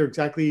clear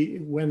exactly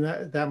when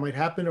that might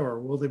happen. Or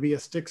will there be a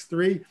STIX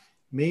 3?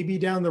 Maybe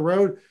down the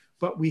road.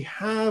 But we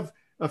have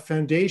a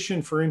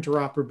foundation for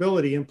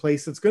interoperability in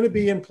place that's going to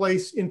be in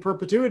place in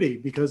perpetuity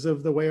because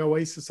of the way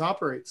OASIS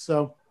operates.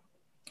 So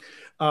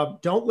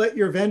don't let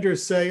your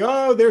vendors say,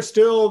 oh, they're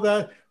still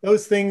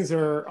those things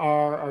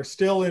are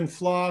still in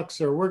flux,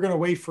 or we're going to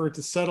wait for it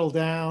to settle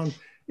down.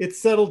 It's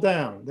settled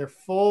down. They're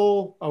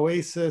full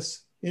OASIS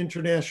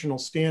international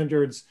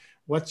standards.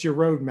 What's your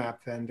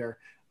roadmap, vendor?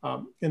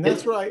 And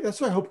that's what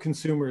I hope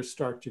consumers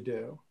start to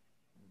do.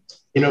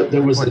 You know,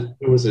 there was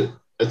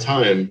a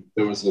time,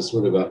 there was a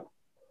sort of a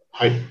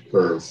hype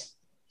curve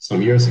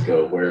some years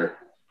ago where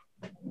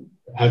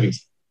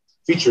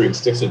featuring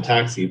STIX and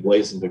TAXII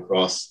blazoned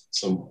across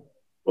some,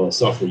 well,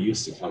 software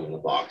used to come in a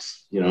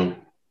box, you know,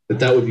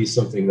 that would be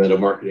something that a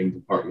marketing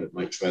department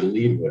might try to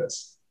lead with.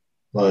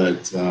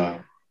 But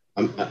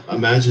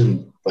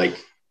imagine like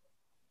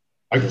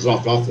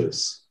Microsoft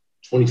Office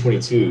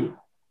 2022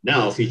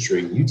 now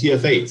featuring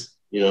UTF-8,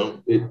 you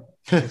know,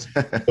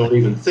 don't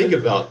even think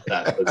about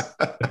that,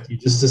 but you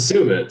just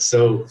assume it.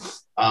 So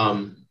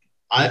I'm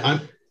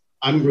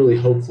really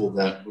hopeful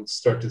that we'll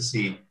start to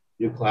see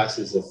new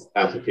classes of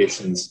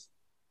applications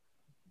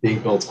being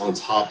built on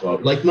top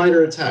of, like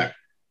MITRE ATT&CK.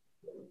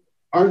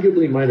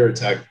 Arguably, MITRE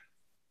ATT&CK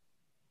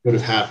would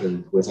have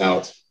happened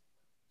without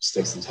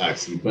STIX and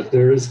TAXII, but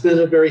there has been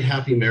a very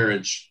happy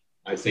marriage,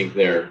 I think,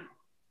 there.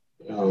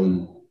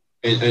 And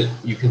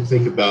you can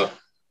think about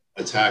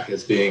ATT&CK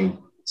as being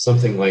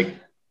something like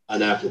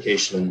an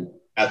application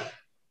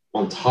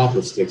on top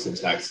of STIX and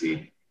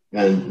TAXII,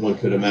 and one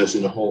could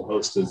imagine a whole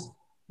host of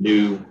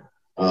new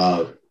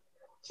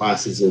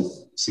classes of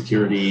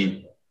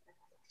security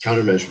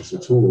countermeasures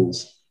or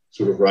tools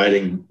sort of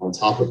riding on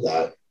top of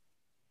that.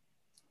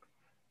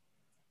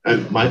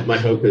 And my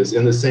hope is,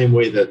 in the same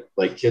way that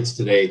like kids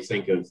today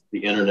think of the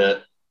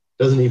internet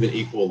doesn't even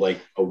equal like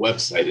a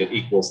website, it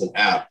equals an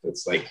app.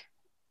 It's like,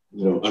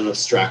 you know, an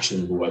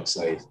abstraction of a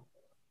website.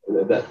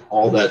 That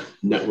all that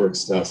network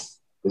stuff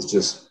is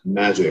just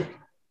magic.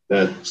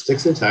 That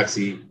STIX and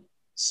TAXII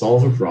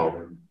solve a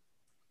problem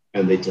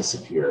and they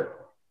disappear.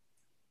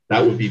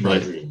 That would be my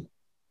dream.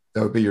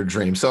 That would be your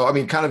dream. So, I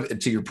mean, kind of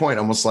to your point,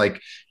 almost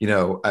like, you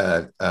know,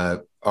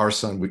 our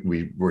son,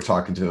 we were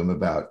talking to him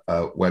about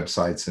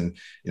websites, and,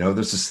 you know,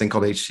 there's this thing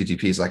called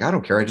HTTP. He's like, I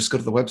don't care. I just go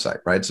to the website.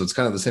 Right. So it's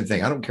kind of the same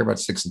thing. I don't care about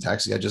STIX and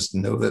TAXII. I just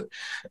know that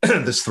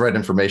this threat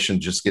information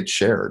just gets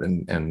shared,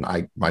 and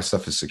my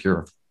stuff is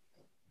secure.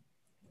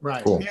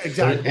 Right. Cool. Yeah,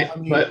 exactly. I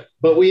mean,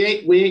 but we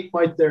ain't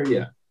quite there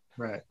yet.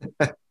 Right.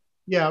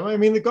 Yeah. I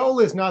mean, the goal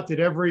is not that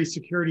every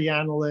security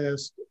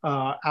analyst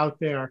out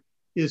there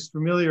is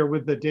familiar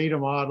with the data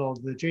model,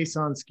 the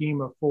JSON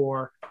schema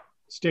for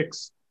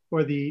STIX,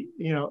 or the,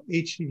 you know,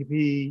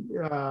 HTTP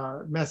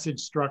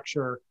message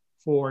structure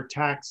for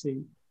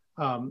TAXII.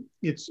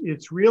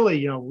 It's really,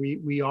 you know,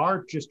 we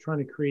are just trying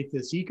to create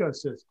this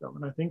ecosystem,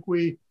 and I think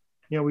we've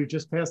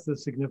just passed a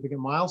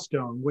significant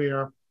milestone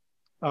where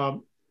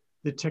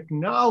the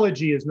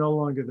technology is no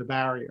longer the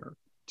barrier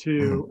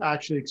to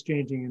actually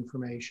exchanging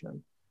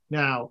information.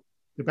 Now,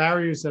 the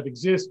barriers that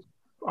exist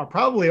are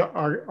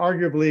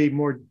arguably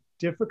more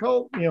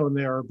difficult, you know, and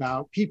they're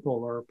about people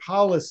or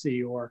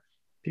policy or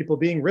people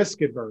being risk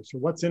adverse or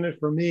what's in it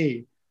for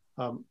me.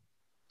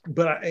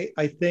 But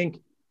I think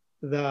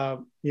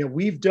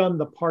we've done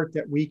the part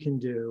that we can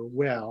do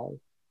well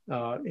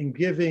in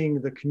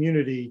giving the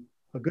community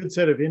a good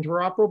set of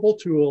interoperable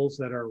tools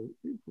that are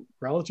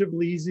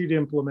relatively easy to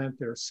implement,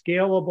 that are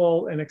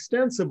scalable and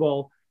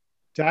extensible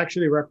to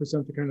actually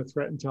represent the kind of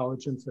threat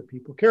intelligence that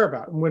people care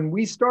about. And when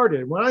I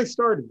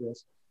started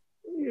this,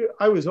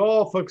 I was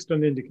all focused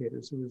on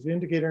indicators. It was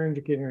indicator. And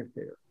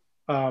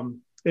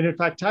in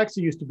fact, TAXII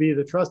used to be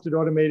the trusted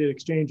automated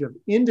exchange of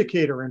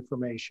indicator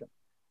information.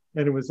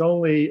 And it was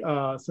only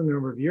some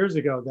number of years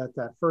ago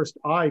that first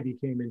I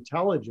became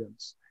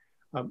intelligence.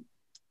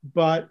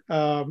 But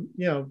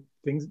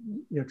things,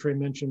 Trey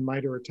mentioned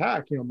MITRE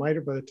ATT&CK. MITRE,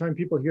 by the time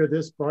people hear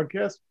this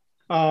broadcast,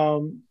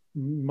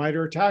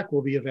 MITRE ATT&CK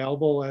will be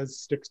available as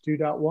STIX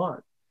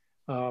 2.1.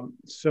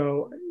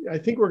 So I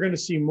think we're going to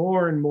see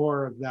more and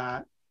more of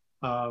that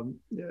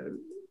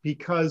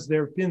because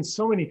there have been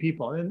so many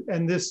people,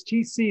 and this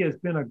TC has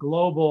been a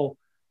global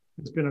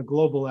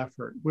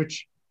effort,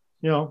 which,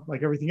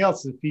 like everything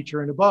else, is a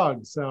feature and a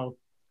bug. So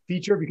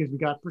feature because we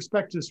got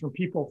perspectives from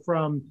people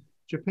from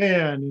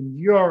Japan and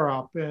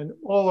Europe and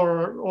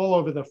all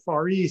over the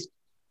Far East,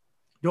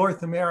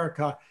 North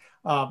America.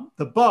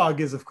 The bug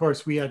is, of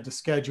course, we had to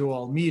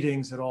schedule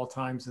meetings at all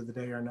times of the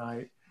day or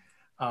night.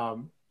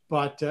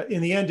 But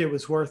in the end, it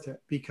was worth it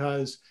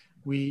because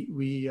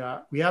we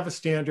have a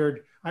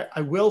standard.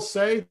 I will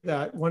say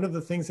that one of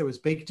the things that was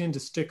baked into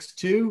STIX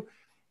 2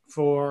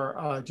 for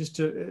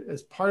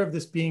as part of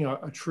this being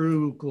a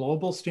true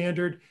global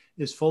standard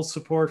is full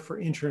support for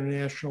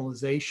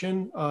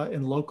internationalization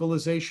and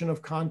localization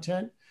of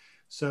content.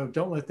 So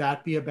don't let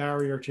that be a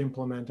barrier to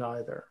implement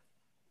either.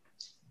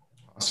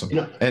 Awesome.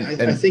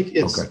 I think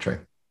it's. Oh, go ahead, Trey.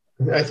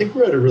 I think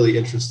we're at a really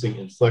interesting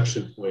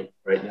inflection point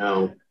right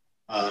now.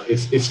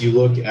 If you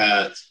look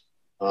at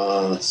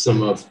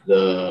some of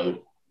the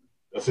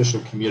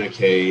official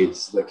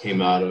communiques that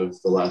came out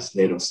of the last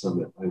NATO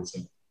summit, I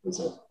think was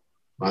it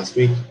last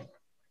week.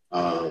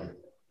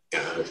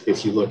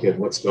 If you look at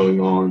what's going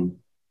on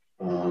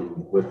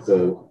with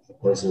the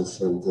proposal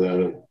for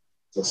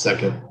the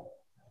second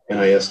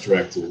NIS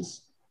directive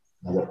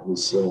that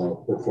was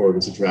put forward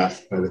as a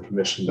draft by the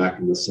Commission back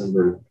in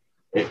December,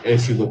 and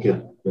if you look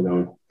at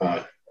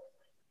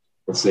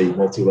let's say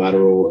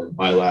multilateral and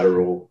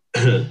bilateral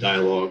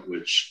dialogue,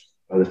 which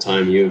by the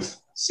time you've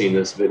seen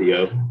this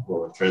video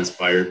will have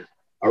transpired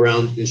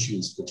around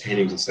issues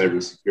pertaining to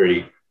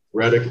cybersecurity,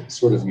 we're at a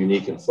sort of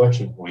unique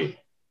inflection point,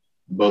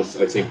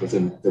 both I think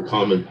within the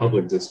common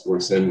public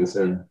discourse and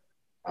within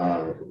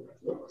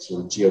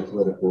sort of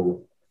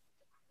geopolitical,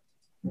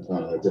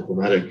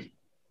 diplomatic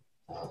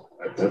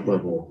at that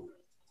level.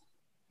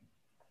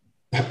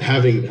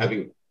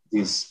 Having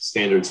these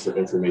standards for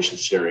information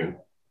sharing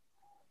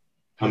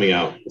coming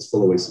out as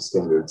full OASIS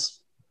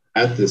standards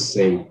at this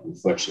same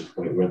inflection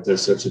point where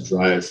there's such a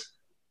drive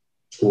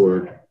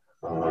toward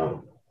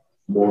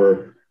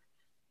more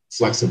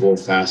flexible,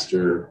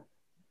 faster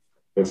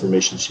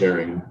information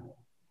sharing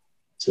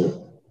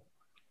to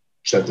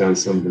shut down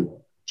some of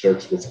the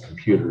jerks with the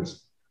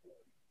computers.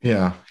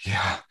 Yeah.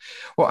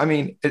 Well, I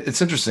mean,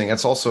 it's interesting.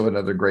 It's also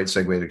another great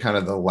segue to kind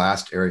of the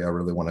last area I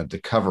really wanted to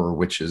cover,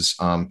 which is,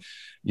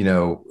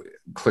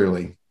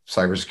 clearly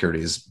cybersecurity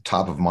is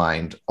top of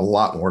mind a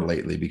lot more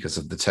lately because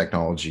of the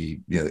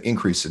technology, the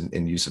increase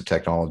in use of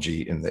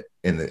technology in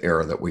the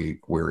era that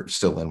we're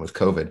still in with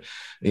COVID,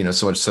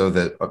 so much so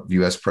that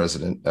U.S.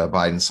 President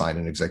Biden signed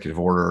an executive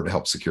order to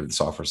help secure the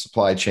software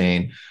supply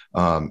chain.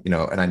 And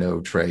I know,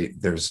 Trey,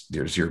 there's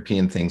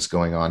European things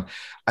going on.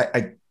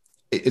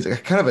 it's a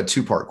kind of a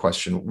two-part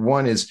question.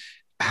 One is,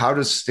 how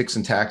does STIX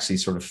and TAXII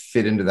sort of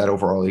fit into that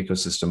overall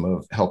ecosystem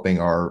of helping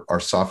our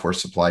software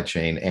supply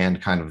chain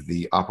and kind of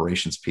the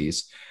operations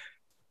piece?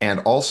 And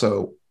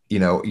also,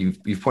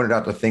 you've pointed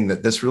out the thing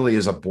that this really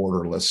is a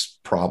borderless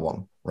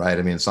problem, right?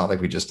 I mean, it's not like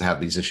we just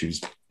have these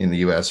issues in the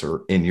US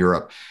or in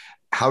Europe.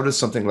 How does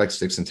something like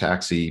STIX and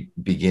TAXII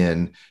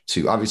begin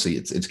to, obviously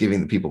it's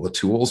giving the people the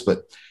tools,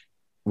 but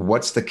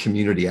what's the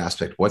community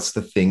aspect? What's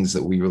the things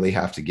that we really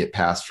have to get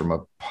past from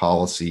a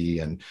policy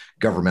and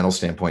governmental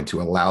standpoint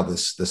to allow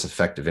this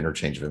effective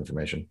interchange of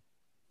information?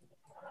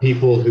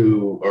 People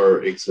who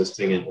are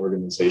existing in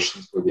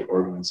organizations where the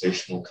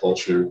organizational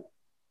culture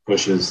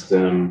pushes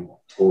them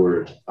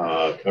toward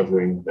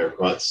covering their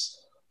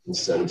butts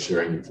instead of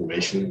sharing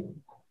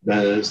information,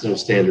 then there's no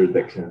standard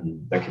that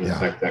can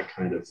affect that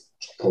kind of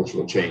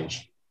cultural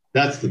change.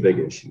 That's the big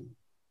issue.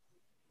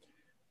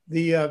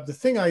 The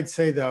thing I'd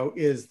say though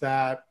is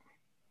that,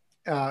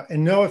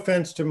 and no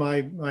offense to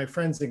my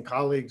friends and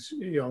colleagues,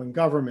 in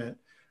government,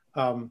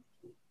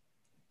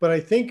 but I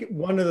think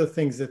one of the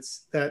things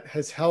that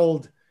has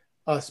held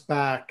us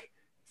back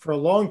for a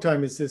long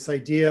time is this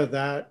idea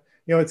that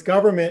it's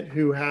government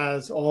who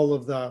has all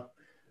of the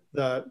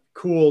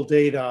cool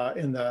data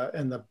and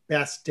the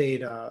best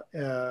data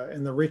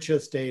and the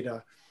richest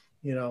data,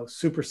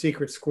 super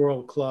secret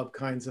squirrel club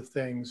kinds of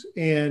things,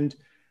 and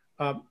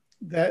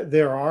that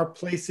there are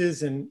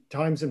places and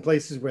times and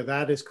places where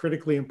that is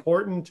critically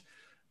important.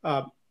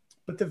 But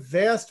the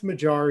vast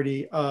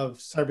majority of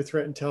cyber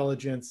threat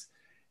intelligence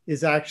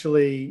is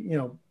actually,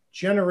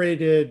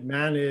 generated,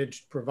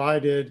 managed,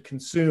 provided,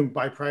 consumed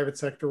by private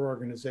sector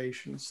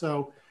organizations.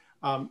 So,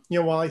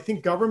 while I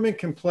think government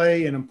can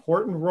play an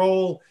important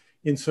role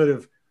in sort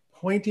of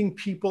pointing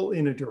people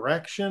in a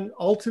direction,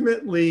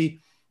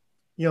 ultimately,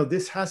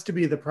 this has to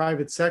be the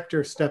private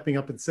sector stepping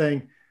up and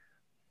saying,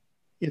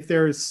 if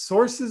there's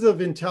sources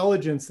of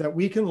intelligence that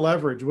we can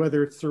leverage,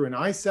 whether it's through an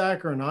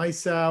ISAC or an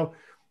ISAO,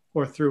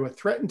 or through a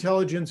threat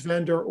intelligence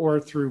vendor, or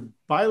through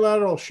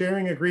bilateral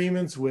sharing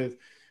agreements with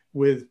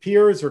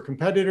peers or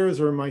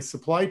competitors or my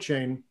supply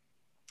chain,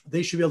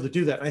 they should be able to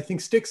do that. I think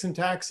STIX and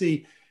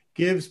TAXII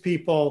gives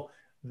people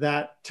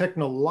that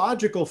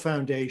technological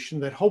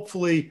foundation that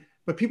hopefully,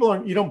 but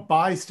you don't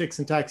buy STIX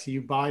and TAXII,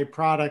 you buy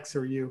products,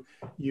 or you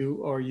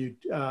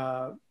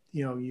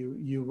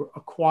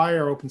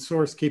acquire open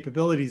source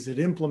capabilities that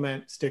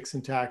implement STIX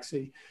and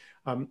TAXII.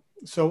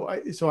 So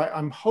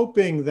I'm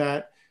hoping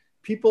that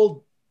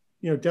people,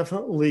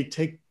 definitely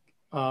take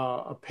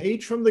a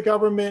page from the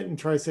government and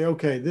try to say,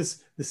 okay,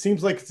 this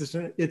seems like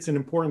it's an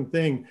important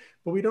thing,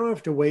 but we don't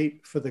have to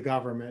wait for the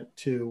government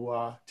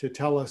to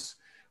tell us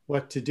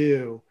what to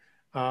do.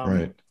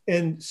 Right.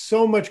 And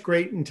so much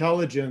great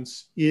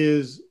intelligence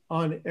is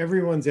on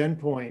everyone's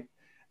endpoint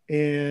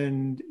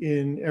and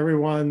in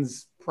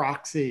everyone's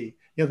proxy.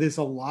 There's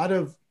a lot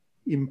of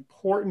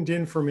important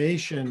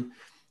information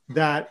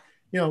that,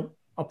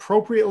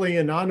 appropriately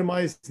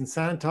anonymized and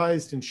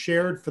sanitized and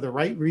shared for the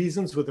right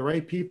reasons with the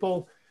right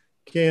people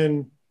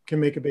can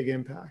make a big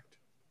impact.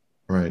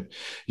 Right.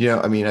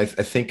 I mean, I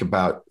think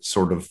about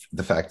sort of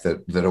the fact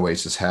that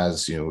OASIS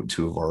has,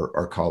 two of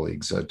our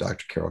colleagues,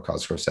 Dr. Carol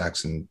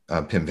Cosgrove-Sachs and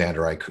Pim van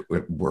der Eyck,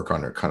 work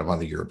on kind of on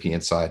the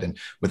European side, and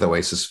with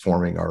OASIS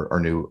forming our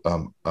new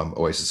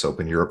OASIS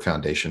Open Europe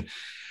Foundation.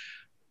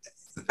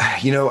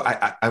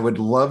 I would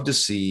love to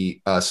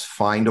see us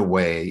find a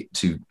way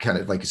to kind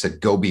of, like you said,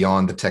 go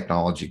beyond the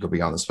technology, go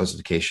beyond the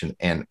specification,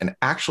 and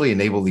actually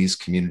enable these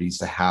communities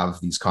to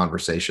have these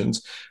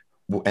conversations.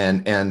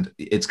 And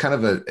it's kind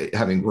of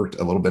having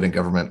worked a little bit in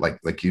government,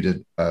 like you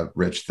did,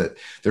 Rich, that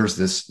there's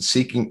this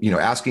seeking,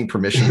 asking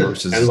permission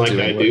versus and like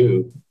I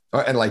do.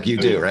 And like you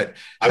do, right?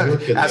 I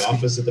work in the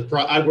office of the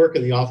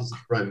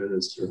Prime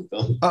Minister.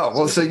 Oh,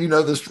 well, so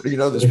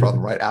this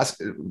problem, right?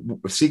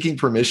 Seeking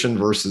permission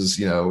versus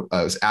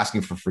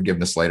asking for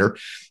forgiveness later.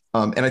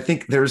 And I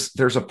think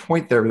there's a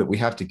point there that we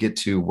have to get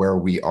to where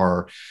we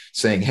are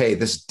saying, hey,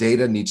 this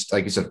data needs,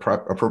 like you said,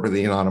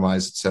 appropriately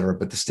anonymized, et cetera,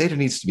 but this data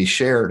needs to be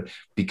shared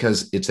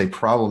because it's a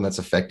problem that's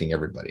affecting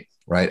everybody,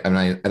 right? And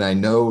I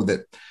know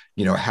that,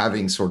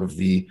 having sort of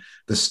the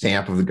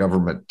stamp of the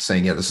government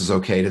saying, yeah, this is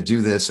okay to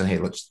do this, and hey,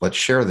 let's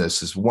share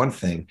this is one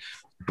thing,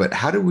 but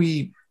how do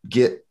we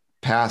get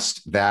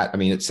past that? I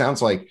mean, it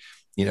sounds like,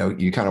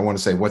 you kind of want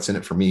to say, what's in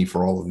it for me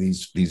for all of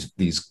these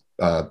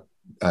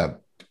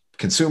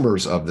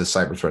consumers of this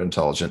cyber threat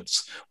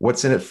intelligence?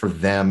 What's in it for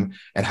them,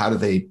 and how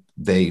do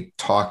they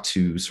talk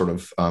to sort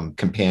of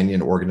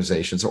companion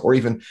organizations or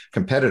even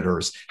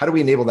competitors? How do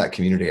we enable that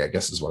community, I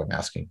guess, is what I'm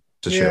asking,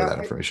 to share that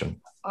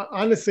information?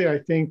 Honestly, I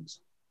think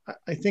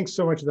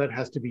so much of that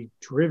has to be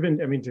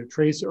driven. I mean, to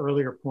Trace's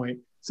earlier point,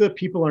 so that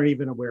people aren't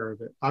even aware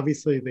of it.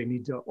 Obviously, they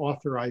need to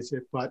authorize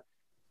it, but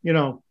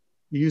you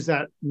use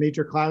that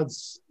major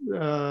clouds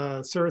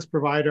service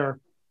provider,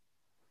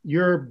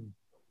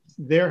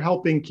 they're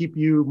helping keep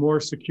you more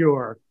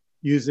secure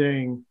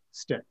using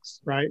STIX,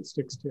 right?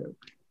 STIX 2.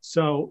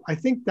 So I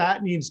think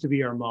that needs to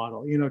be our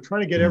model.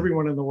 Trying to get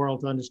everyone in the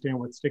world to understand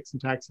what STIX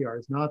and TAXII are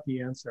is not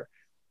the answer.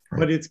 Right.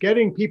 But it's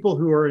getting people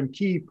who are in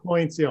key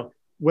points,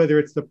 whether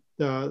it's the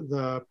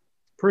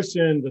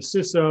person, the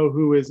CISO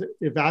who is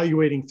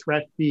evaluating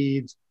threat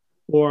feeds,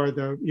 or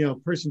the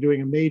person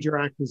doing a major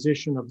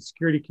acquisition of a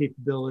security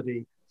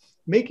capability,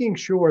 making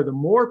sure the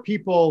more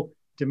people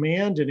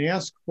demand and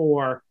ask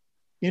for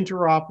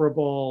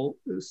interoperable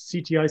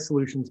CTI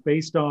solutions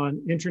based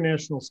on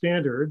international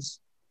standards,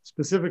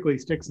 specifically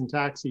STIX and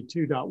TAXII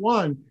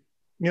 2.1,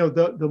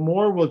 the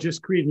more we'll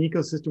just create an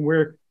ecosystem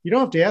where you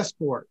don't have to ask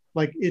for it.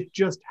 Like it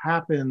just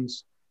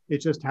happens. It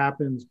just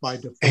happens by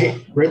default.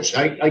 Hey, Rich,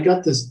 I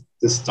got this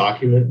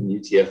document in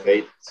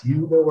UTF-8. Do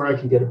you know where I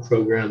can get a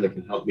program that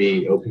can help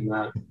me open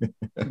that?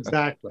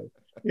 Exactly.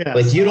 Yeah.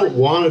 Like you don't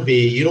want to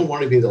be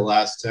the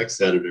last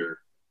text editor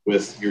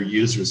with your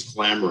users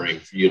clamoring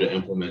for you to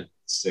implement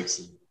STIX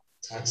and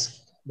TAXII.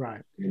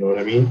 Right. You know what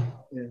I mean?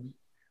 Yeah.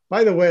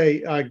 By the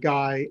way,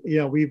 Guy,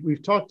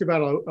 we've talked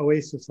about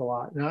Oasis a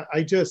lot. And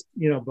I just,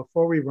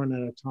 before we run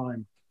out of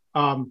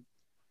time,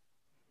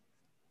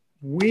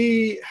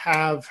 we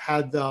have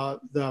had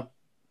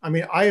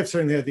I have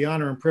certainly had the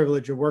honor and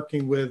privilege of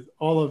working with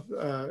all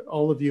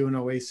of you in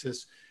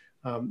Oasis,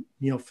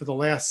 for the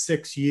last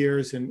 6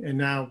 years and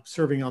now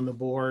serving on the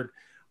board.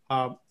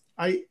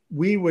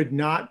 We would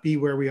not be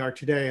where we are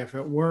today if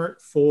it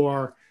weren't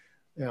for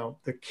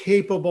the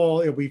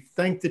capable. We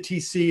thank the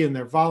TC and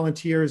their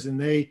volunteers, and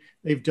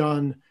they've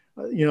done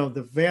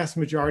the vast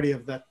majority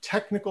of the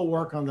technical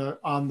work on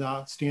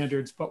the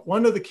standards. But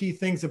one of the key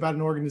things about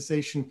an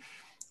organization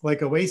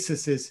like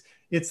Oasis is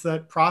it's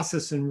that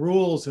process and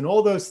rules and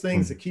all those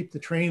things that keep the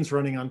trains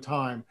running on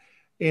time.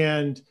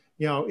 And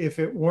if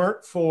it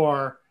weren't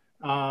for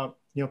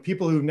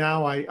people who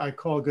now I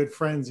call good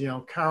friends,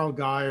 Carol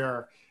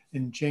Geyer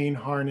and Jane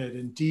Harnett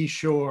and Dee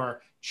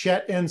Shore,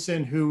 Chet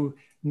Ensign, who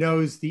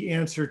knows the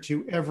answer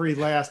to every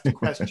last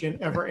question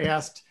ever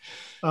asked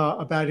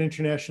about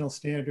international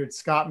standards,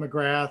 Scott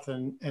McGrath,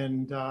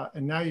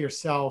 and now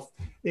yourself.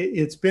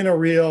 It's been a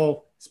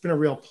real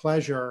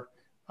pleasure.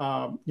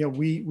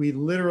 We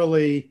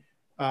literally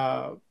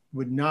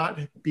would not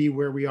be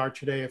where we are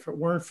today if it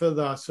weren't for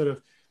the sort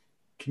of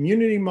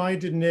community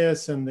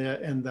mindedness and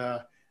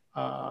the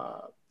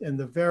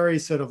very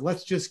sort of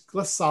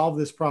let's solve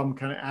this problem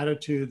kind of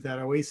attitude that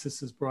Oasis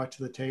has brought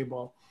to the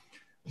table.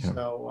 Yeah.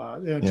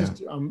 So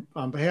just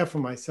on behalf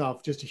of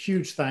myself, just a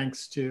huge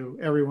thanks to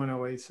everyone at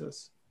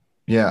Oasis.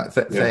 Yeah,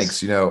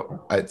 thanks.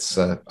 It's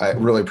I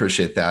really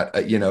appreciate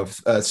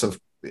that. So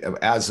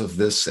as of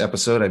this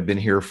episode, I've been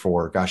here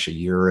for a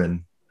year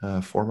and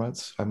 5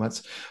 months.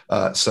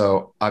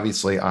 So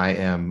obviously, I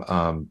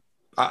am.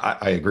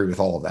 I agree with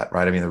all of that,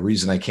 right? I mean, the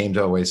reason I came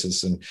to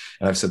Oasis, and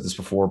I've said this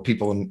before,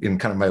 people in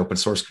kind of my open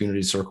source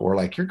community circle were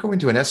like, "You're going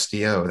to an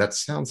SDO? That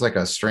sounds like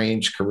a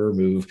strange career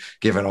move,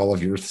 given all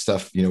of your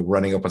stuff,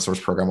 running open source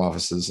program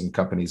offices and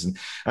companies." And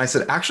I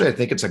said, actually, I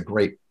think it's a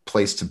great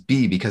place to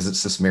be because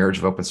it's this marriage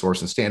of open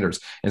source and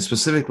standards, and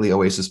specifically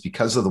Oasis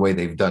because of the way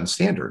they've done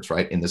standards,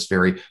 right? In this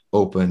very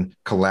open,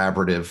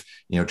 collaborative,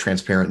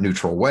 transparent,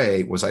 neutral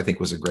way I think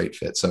was a great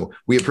fit. So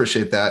we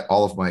appreciate that.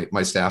 All of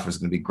my staff is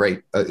going to be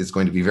great. Is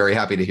going to be very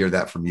happy to hear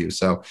that from you.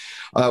 So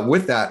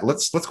with that,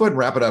 let's go ahead and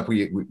wrap it up.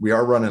 We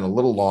are running a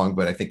little long,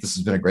 but I think this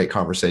has been a great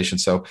conversation.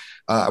 So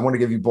I want to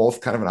give you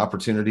both kind of an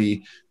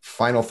opportunity,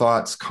 final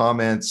thoughts,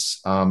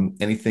 comments,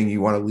 anything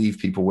you want to leave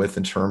people with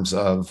in terms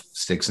of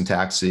STIX and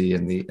TAXII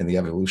and the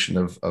evolution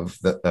of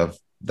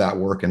that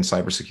work in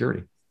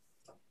cybersecurity.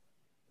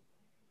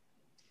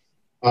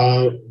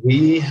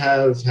 We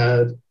have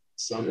had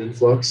some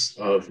influx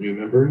of new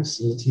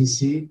members in the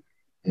TC.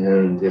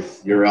 And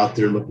if you're out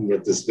there looking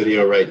at this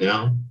video right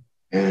now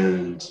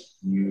and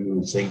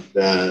you think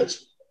that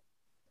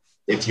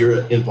if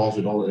you're involved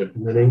at all in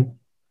implementing,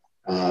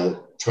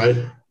 try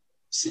to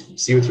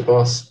see with your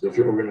boss if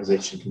your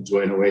organization can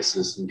join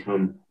Oasis and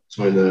come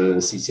join the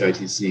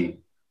CTITC.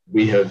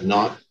 We have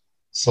not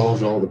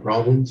solved all the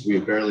problems.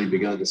 We've barely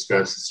begun to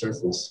scratch the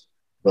surface,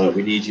 but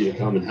we need you to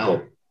come and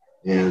help.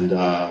 And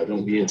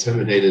don't be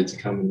intimidated to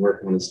come and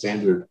work on a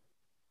standard.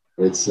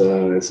 It's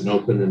an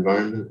open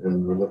environment,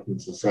 and we're looking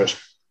for fresh,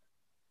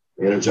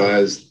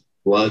 energized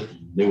blood,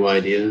 new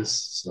ideas.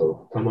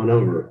 So come on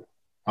over,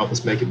 help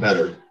us make it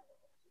better.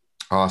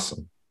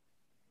 Awesome.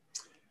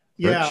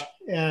 Yeah, Rich?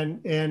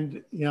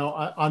 and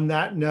on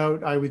that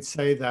note, I would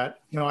say that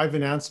I've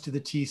announced to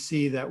the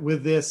TC that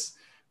with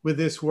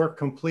this work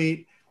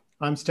complete,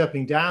 I'm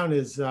stepping down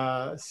as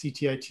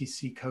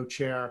CTITC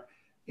co-chair,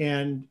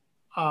 and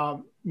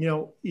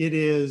it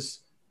is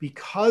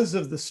because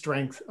of the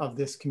strength of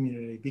this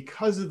community,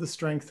 because of the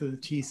strength of the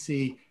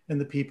TC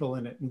and the people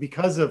in it, and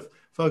because of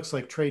folks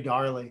like Trey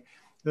Darley,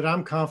 that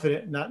I'm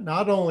confident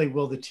not only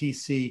will the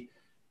TC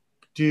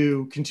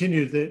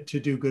continue to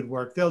do good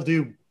work, they'll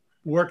do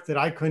work that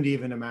I couldn't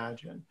even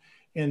imagine.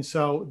 And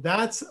so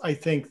that's, I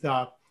think,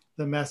 the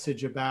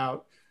message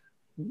about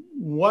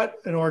what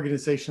an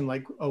organization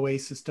like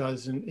Oasis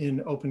does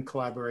in open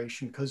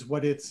collaboration, because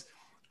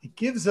it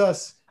gives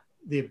us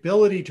the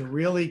ability to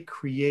really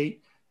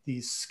create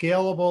these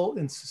scalable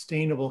and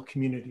sustainable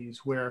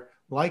communities where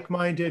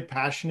like-minded,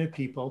 passionate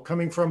people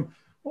coming from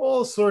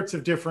all sorts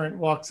of different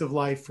walks of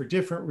life for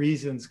different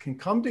reasons can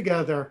come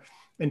together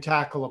and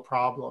tackle a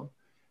problem.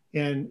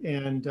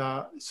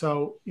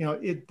 So,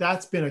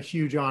 that's been a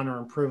huge honor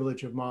and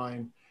privilege of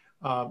mine.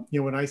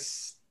 When I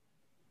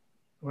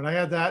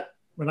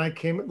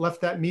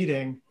left that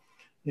meeting,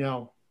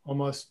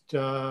 almost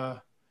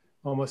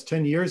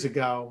 10 years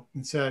ago,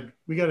 and said,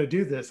 we got to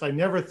do this. I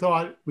never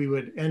thought we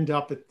would end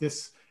up at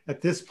this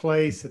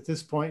place at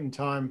this point in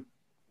time.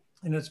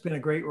 And it's been a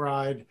great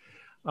ride.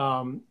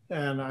 And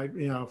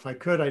if I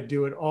could, I'd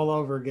do it all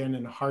over again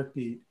in a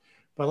heartbeat.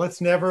 But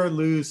let's never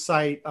lose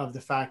sight of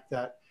the fact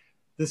that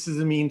this is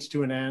a means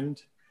to an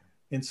end.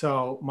 And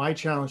so my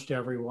challenge to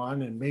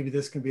everyone, and maybe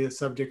this can be a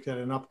subject at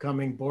an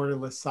upcoming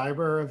Borderless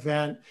Cyber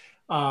event,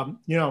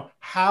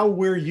 how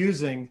we're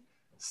using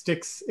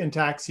STIX and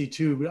TAXII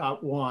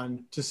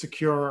 2.1 to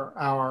secure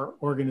our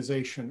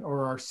organization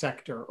or our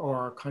sector or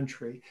our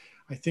country.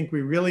 I think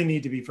we really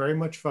need to be very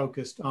much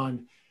focused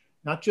on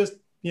not just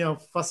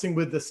fussing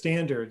with the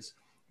standards,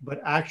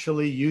 but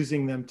actually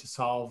using them to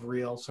solve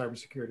real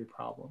cybersecurity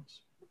problems.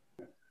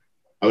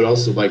 I would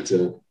also like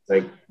to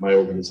thank my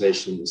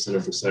organization, the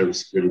Center for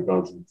Cybersecurity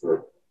Belgium,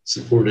 for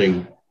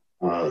supporting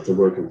the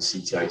work of the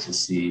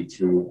CTICC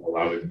through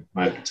allowing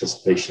my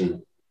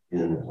participation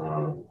in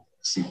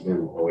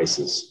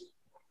OASIS.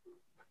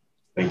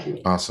 Thank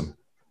you. Awesome.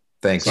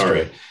 Thanks.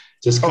 Sorry. Trey.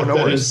 Just cut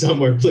that in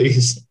somewhere,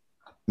 please.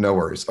 No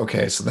worries.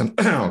 Okay, so then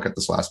I'll get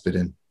this last bit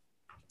in.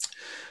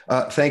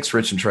 Thanks,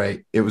 Rich and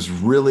Trey. It was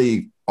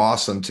really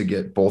awesome to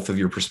get both of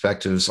your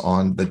perspectives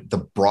on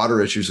the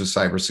broader issues of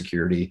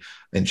cybersecurity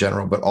in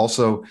general, but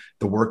also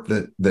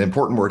the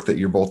important work that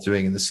you're both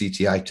doing in the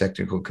CTI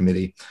Technical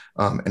Committee,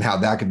 and how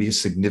that could be a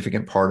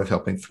significant part of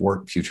helping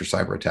thwart future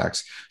cyber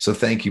attacks. So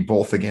thank you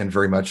both again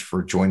very much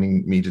for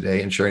joining me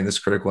today and sharing this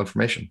critical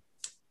information.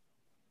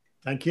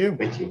 Thank you.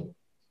 Thank you.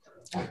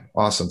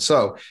 Awesome.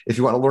 So if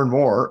you want to learn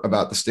more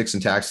about the STIX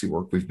and TAXII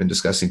work we've been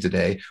discussing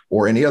today,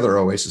 or any other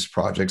OASIS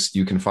projects,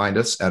 you can find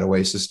us at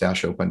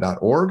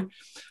oasis-open.org.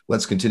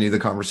 Let's continue the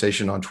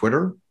conversation on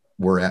Twitter.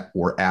 We're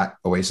at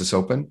Oasis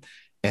Open.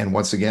 And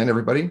once again,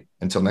 everybody,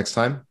 until next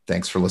time,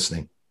 thanks for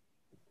listening.